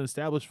 but he's been an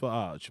established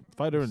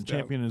fighter and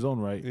champion in his own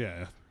right.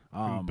 Yeah,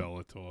 in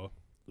Bellator.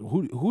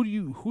 Who do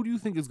you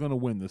think is going to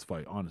win this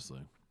fight?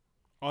 Honestly,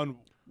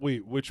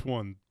 which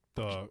one?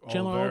 The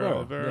Chandler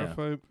Oliveira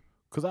fight?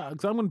 Because I'm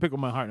going to pick with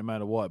my heart no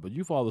matter what. But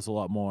you follow this a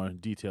lot more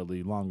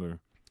detailedly, longer.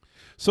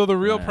 So the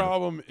real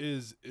problem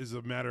is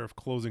a matter of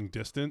closing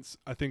distance,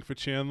 I think, for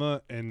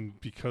Chandler,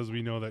 and because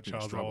we know that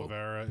Charles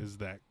Oliveira is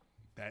that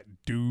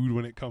dude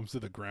when it comes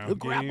to the ground game.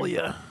 Grapple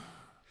ya.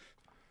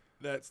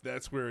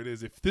 That's where it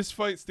is. If this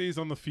fight stays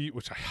on the feet,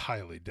 which I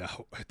highly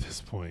doubt at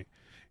this point,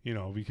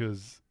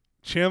 because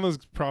Chandler's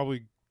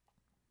probably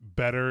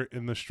better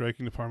in the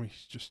striking department.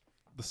 He's just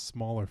the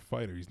smaller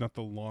fighter. He's not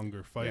the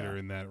longer fighter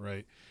in that,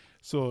 right?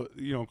 So,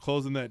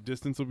 closing that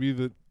distance will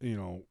be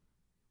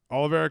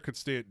Oliveira could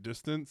stay at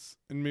distance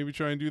and maybe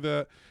try and do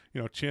that.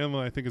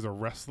 Chandler, I think, is a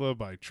wrestler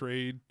by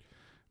trade,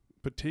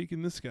 but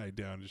taking this guy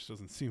down just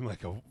doesn't seem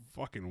like a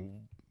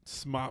fucking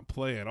smart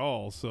play at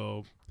all.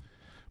 So,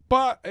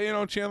 but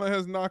Chandler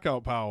has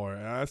knockout power,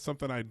 and that's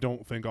something I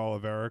don't think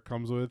Oliveira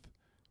comes with.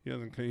 He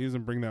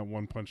doesn't bring that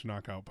one punch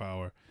knockout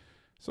power.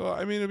 So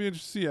I mean, it'd be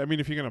interesting to see. I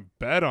mean, if you're gonna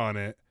bet on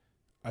it,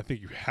 I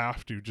think you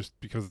have to, just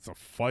because it's a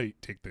fight,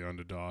 take the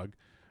underdog.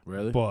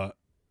 Really? But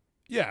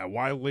yeah,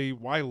 why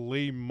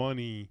lay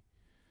money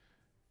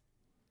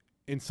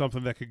in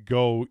something that could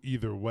go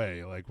either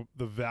way? Like,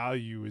 the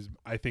value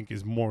I think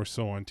is more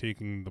so on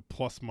taking the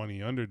plus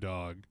money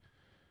underdog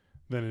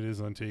than it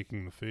is on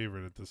taking the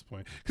favorite at this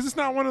point. Because it's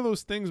not one of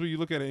those things where you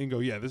look at it and go,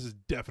 yeah, this is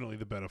definitely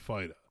the better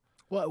fighter.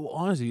 Well,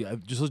 honestly, I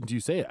just listened to you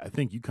say it. I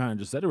think you kind of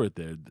just said it right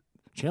there.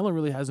 Chandler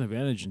really has an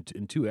advantage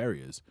in 2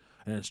 areas,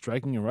 and it's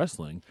striking and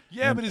wrestling.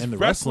 Yeah, but his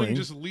wrestling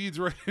just leads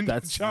right into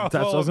Charles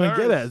That's what I was going to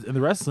get at. And the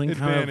wrestling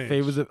kind of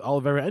favors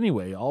Oliveira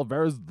anyway.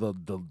 Oliveira's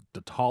the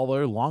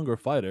taller, longer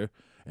fighter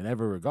in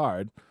every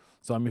regard.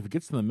 So, I mean, if it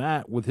gets to the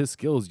mat with his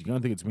skills, you're going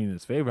to think it's in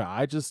his favor.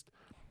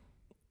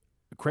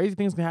 Crazy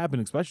things can happen,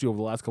 especially over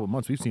the last couple of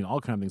months. We've seen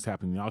all kinds of things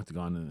happen in the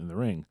octagon and in the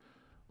ring.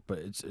 But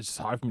it's just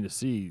hard for me to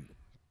see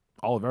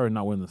Oliveira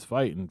not win this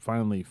fight and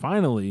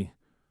finally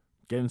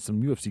getting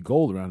some UFC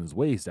gold around his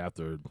waist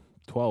after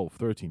 12,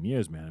 13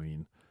 years, man. I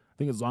mean, I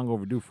think it's long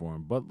overdue for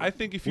him. But I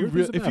think if you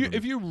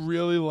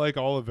really like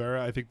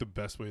Oliveira, I think the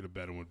best way to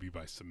bet him would be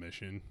by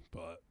submission.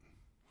 But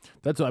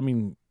that's what I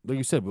mean. Like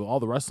you said, with all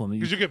the wrestling,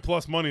 because you get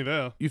plus money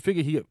there. You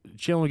figure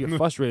Chandler would get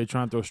frustrated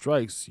trying to throw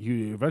strikes.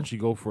 You eventually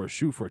go for a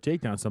shoot for a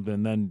takedown, something,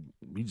 and then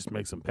he just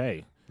makes him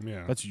pay.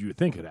 Yeah. That's what you would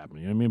think could happen.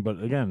 You know what I mean?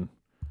 But again,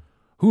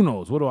 who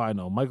knows? What do I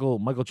know? Michael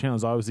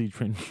Chandler's obviously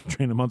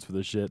training months for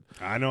this shit.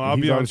 I know. I'll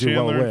He's be on obviously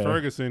Chandler well and aware.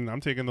 Ferguson.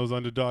 I'm taking those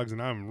underdogs,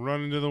 and I'm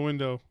running to the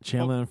window.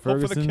 Chandler and Hope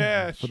Ferguson for the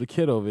cash. for the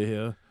kid over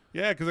here.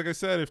 Yeah, because like I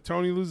said, if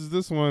Tony loses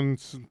this one,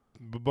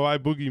 bye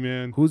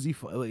boogeyman. Who's he?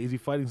 Is he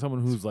fighting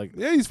someone who's like?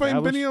 Yeah, he's fighting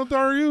established? Beneil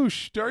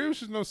Dariush.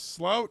 Dariush is no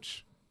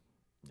slouch.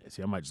 Yeah,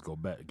 see, I might just go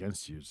bet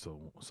against you,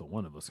 so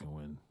one of us can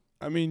win.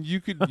 I mean, you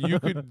could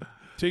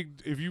take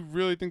if you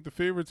really think the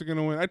favorites are going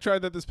to win. I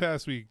tried that this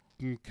past week,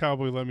 and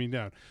Cowboy let me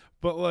down.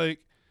 But like,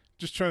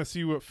 just trying to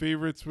see what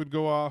favorites would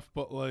go off.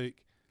 But like,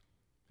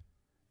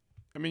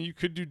 I mean, you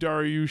could do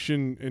Dariush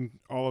and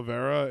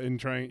Oliveira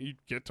and you'd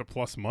get to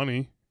plus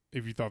money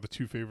if you thought the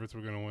two favorites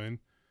were going to win.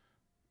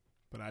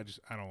 But I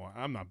don't want.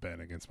 I'm not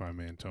betting against my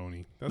man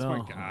Tony. That's my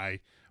guy.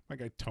 My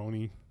guy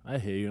Tony. I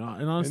hear you,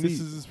 and honestly,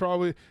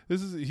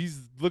 and he's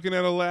looking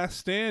at a last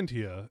stand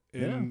here.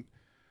 And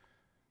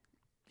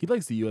he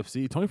likes the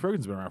UFC. Tony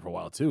Ferguson's been around for a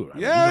while too. I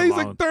mean, he's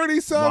like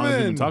 37. Longer than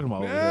we've been talking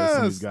about over here, some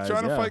of these guys,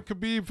 trying to fight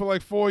Khabib for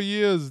like 4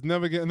 years,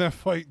 never getting that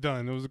fight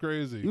done. It was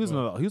crazy. He was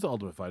the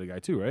Ultimate Fighter guy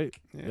too, right?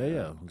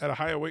 Yeah. At a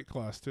higher weight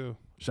class too.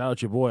 Shout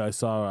out your boy. I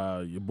saw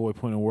your boy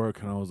put in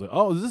work, and I was like,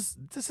 "Oh, this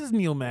is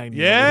Neil Magny."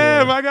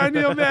 Yeah, my guy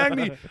Neil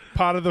Magny,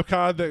 part of the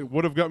card that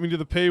would have got me to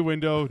the pay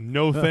window.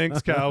 No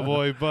thanks,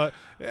 Cowboy. But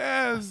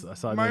yeah, I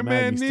saw my Neil man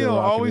Magny still Neil,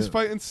 rocking always it.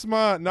 fighting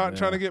smart, not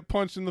trying to get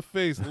punched in the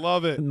face.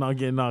 Love it. Not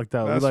getting knocked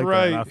out. That's We like right.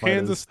 that in our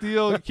Hands of fighters.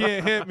 steel, you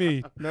can't hit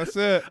me. That's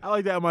it. I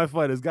like that in my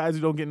fighters. Guys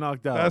who don't get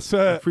knocked out. That's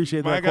I it.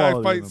 appreciate my that guy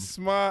quality in fights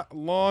them. smart,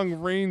 long,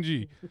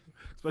 rangy.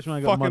 Especially when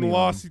I got Fucking money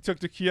loss on he took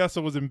to Chiesa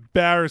was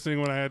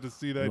embarrassing when I had to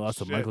see that him. Lost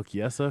shit. to Michael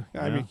Chiesa.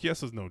 Yeah, I mean,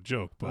 Chiesa's no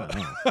joke, but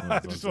I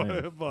just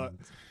wanted, to. but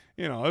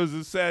you know, it was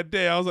a sad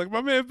day. I was like,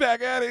 my man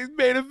back at it, he's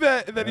made a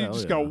bet, and then he Hell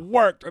just yeah. got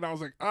worked, and I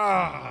was like,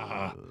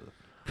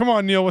 come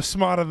on, Neil, we're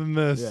smarter than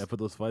this. Yeah, I put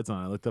those fights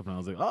on. I looked up and I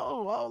was like,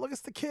 oh, look,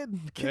 it's the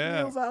kid. The kid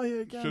Yeah. Neil's out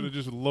here again. Should have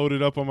just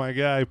loaded up on my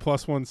guy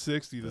plus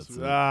 160.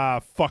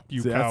 Fuck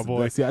you, See,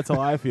 Cowboy. That's how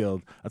I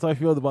feel. That's how I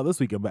feel about this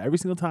weekend. But every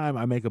single time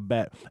I make a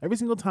bet, every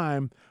single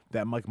time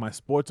that like my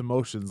sports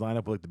emotions line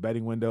up with like the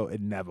betting window,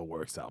 it never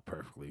works out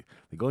perfectly.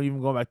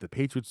 Even going back to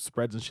Patriots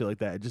spreads and shit like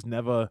that, it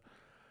never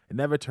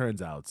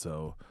turns out.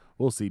 So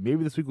we'll see.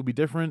 Maybe this week will be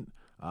different.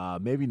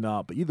 Maybe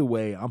not. But either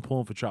way, I'm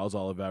pulling for Charles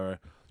Oliveira.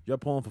 You're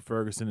pulling for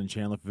Ferguson and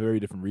Chandler for very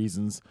different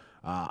reasons.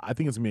 I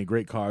think it's going to be a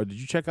great card. Did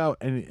you check out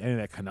any of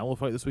that Canelo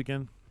fight this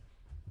weekend?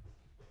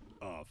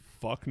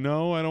 Fuck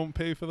no, I don't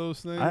pay for those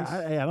things.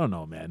 I don't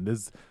know, man.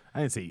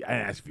 I didn't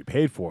ask if you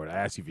paid for it. I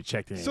asked you if you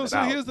checked any of it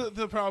out. Here's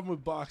the problem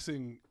with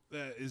boxing.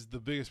 That is the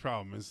biggest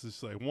problem. It's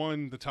just like,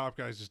 one, the top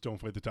guys just don't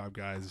fight the top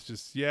guys. It's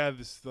just,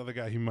 this other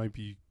guy, he might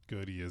be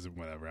good, he isn't,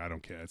 whatever. I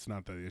don't care. It's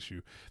not the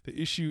issue. The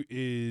issue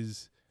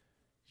is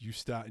you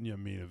starting your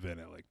main event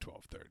at like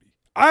 12:30.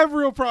 I have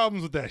real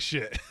problems with that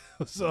shit.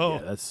 So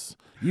yeah, that's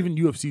even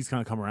UFC's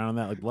kind of come around on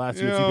that. Like the last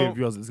You UFC know,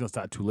 pay-per-view, it's gonna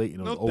start too late. It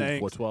was no over thanks.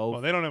 before 12.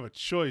 Well, they don't have a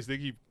choice. They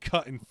keep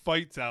cutting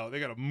fights out.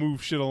 They got to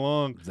move shit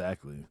along.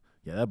 Exactly.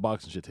 Yeah, that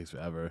boxing shit takes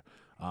forever.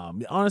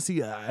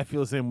 Honestly, I feel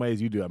the same way as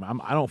you do.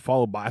 I don't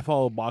follow. I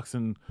follow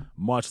boxing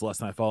much less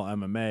than I follow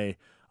MMA.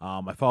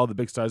 I follow the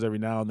big stars every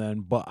now and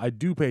then, but I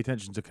do pay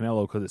attention to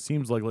Canelo because it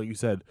seems like you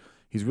said,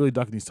 he's really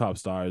ducking these top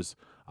stars.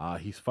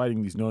 He's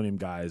fighting these no-name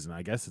guys, and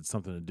I guess it's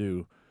something to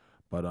do.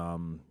 But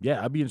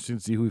I'd be interested to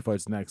see who he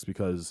fights next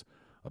because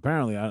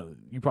apparently,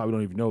 you probably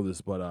don't even know this,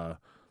 but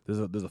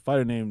there's a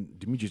fighter named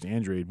Demetrius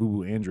Andrade, Boo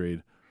Boo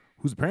Andrade,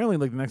 who's apparently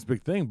like the next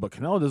big thing. But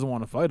Canelo doesn't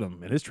want to fight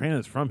him, and his trainer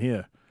is from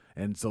here,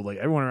 and so like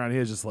everyone around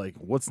here is just like,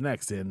 what's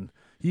next? And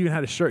he even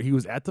had a shirt. He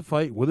was at the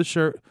fight with a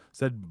shirt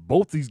said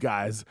both these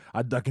guys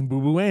are ducking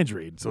Boo Boo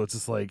Andrade. So it's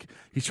just like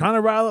he's trying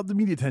to rile up the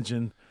media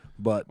attention.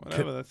 But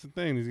Whatever, that's the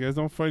thing. These guys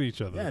don't fight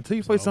each other. yeah, until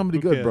you fight somebody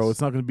who good, bro, cares?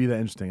 it's not going to be that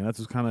interesting. And that's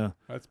what's kind of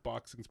That's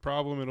boxing's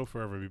problem. It'll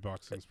forever be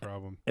boxing's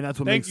problem. and that's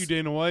what Thank makes you,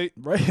 Dana White.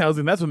 right. I was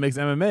saying that's what makes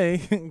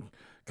MMA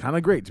kind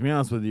of great, to be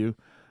honest with you.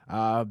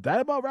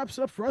 That about wraps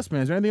it up for us,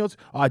 man. Is there anything else?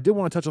 I did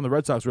want to touch on the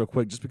Red Sox real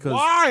quick, just because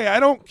Why?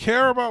 I don't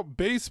care about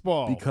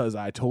baseball. because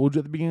I told you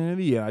at the beginning of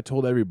the year, I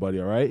told everybody,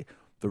 all right,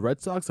 the Red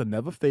Sox are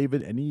never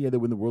favored any year they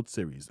win the World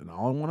Series, and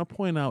all I want to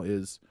point out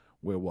is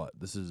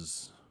this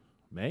is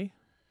May.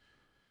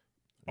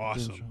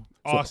 Awesome. So,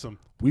 Awesome.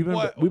 We've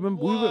had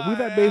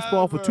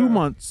baseball for 2 Whatever.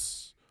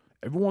 months.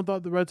 Everyone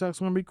thought the Red Sox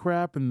were going to be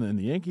crap, and the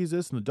Yankees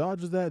this, and the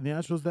Dodgers that, and the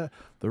Astros that.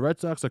 The Red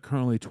Sox are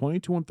currently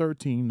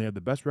 22-13. They have the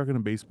best record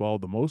in baseball,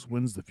 the most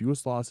wins, the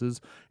fewest losses.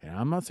 And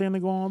I'm not saying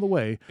they're going all the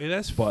way. And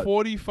that's but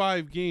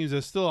 45 games.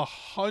 That's still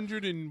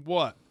 100 and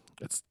what?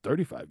 It's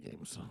 35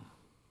 games.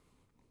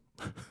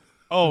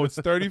 Oh, it's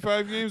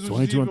 35 games?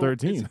 which is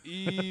 22-13. It's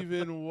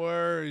even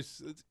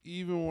worse. It's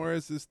even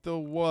worse. It's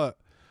still what?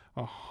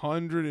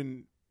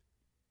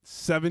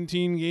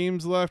 117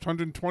 games left?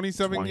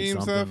 127 games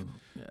left? something.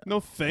 Yeah. No,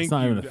 thank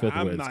not you. even a fifth of the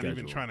way I'm it's not even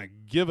scheduled. trying to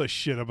give a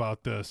shit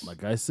about this.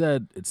 Like I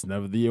said, it's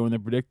never the year when they're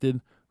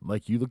predicted.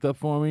 Like you looked up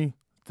for me,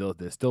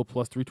 they're still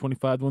plus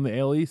 325 to win the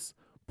AL East,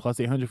 plus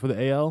 800 for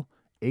the AL,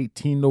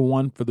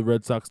 18-1 for the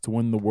Red Sox to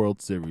win the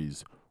World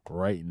Series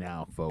right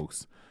now,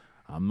 folks.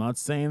 I'm not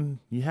saying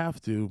you have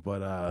to, but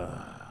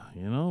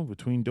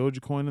between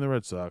Dogecoin and the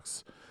Red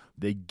Sox,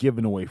 they're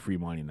giving away free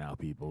money now,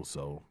 people.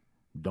 So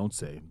don't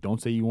say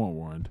you weren't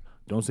warned.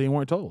 Don't say you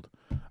weren't told.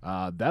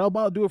 That'll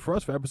about do it for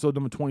us for episode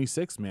number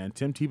 26, man.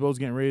 Tim Tebow's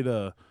getting ready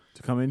to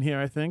come in here,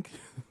 I think,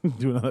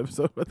 do another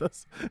episode with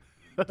us.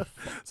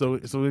 so we're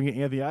going to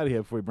get Anthony out of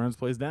here before he burns the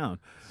place down.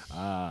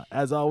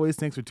 As always,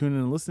 thanks for tuning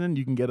in and listening.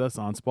 You can get us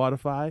on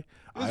Spotify.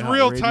 There's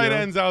real tight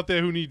ends out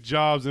there who need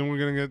jobs, and we're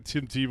going to get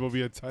Tim Tebow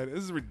be a tight end.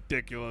 This is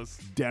ridiculous.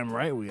 Damn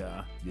right we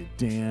are. You're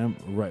damn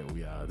right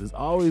we are. There's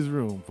always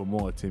room for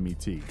more Timmy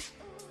T.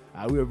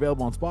 We are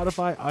available on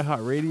Spotify,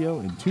 iHeartRadio,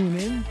 and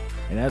TuneIn.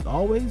 And as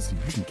always,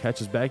 you can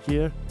catch us back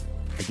here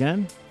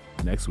again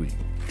next week.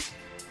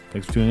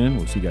 Thanks for tuning in.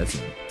 We'll see you guys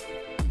soon.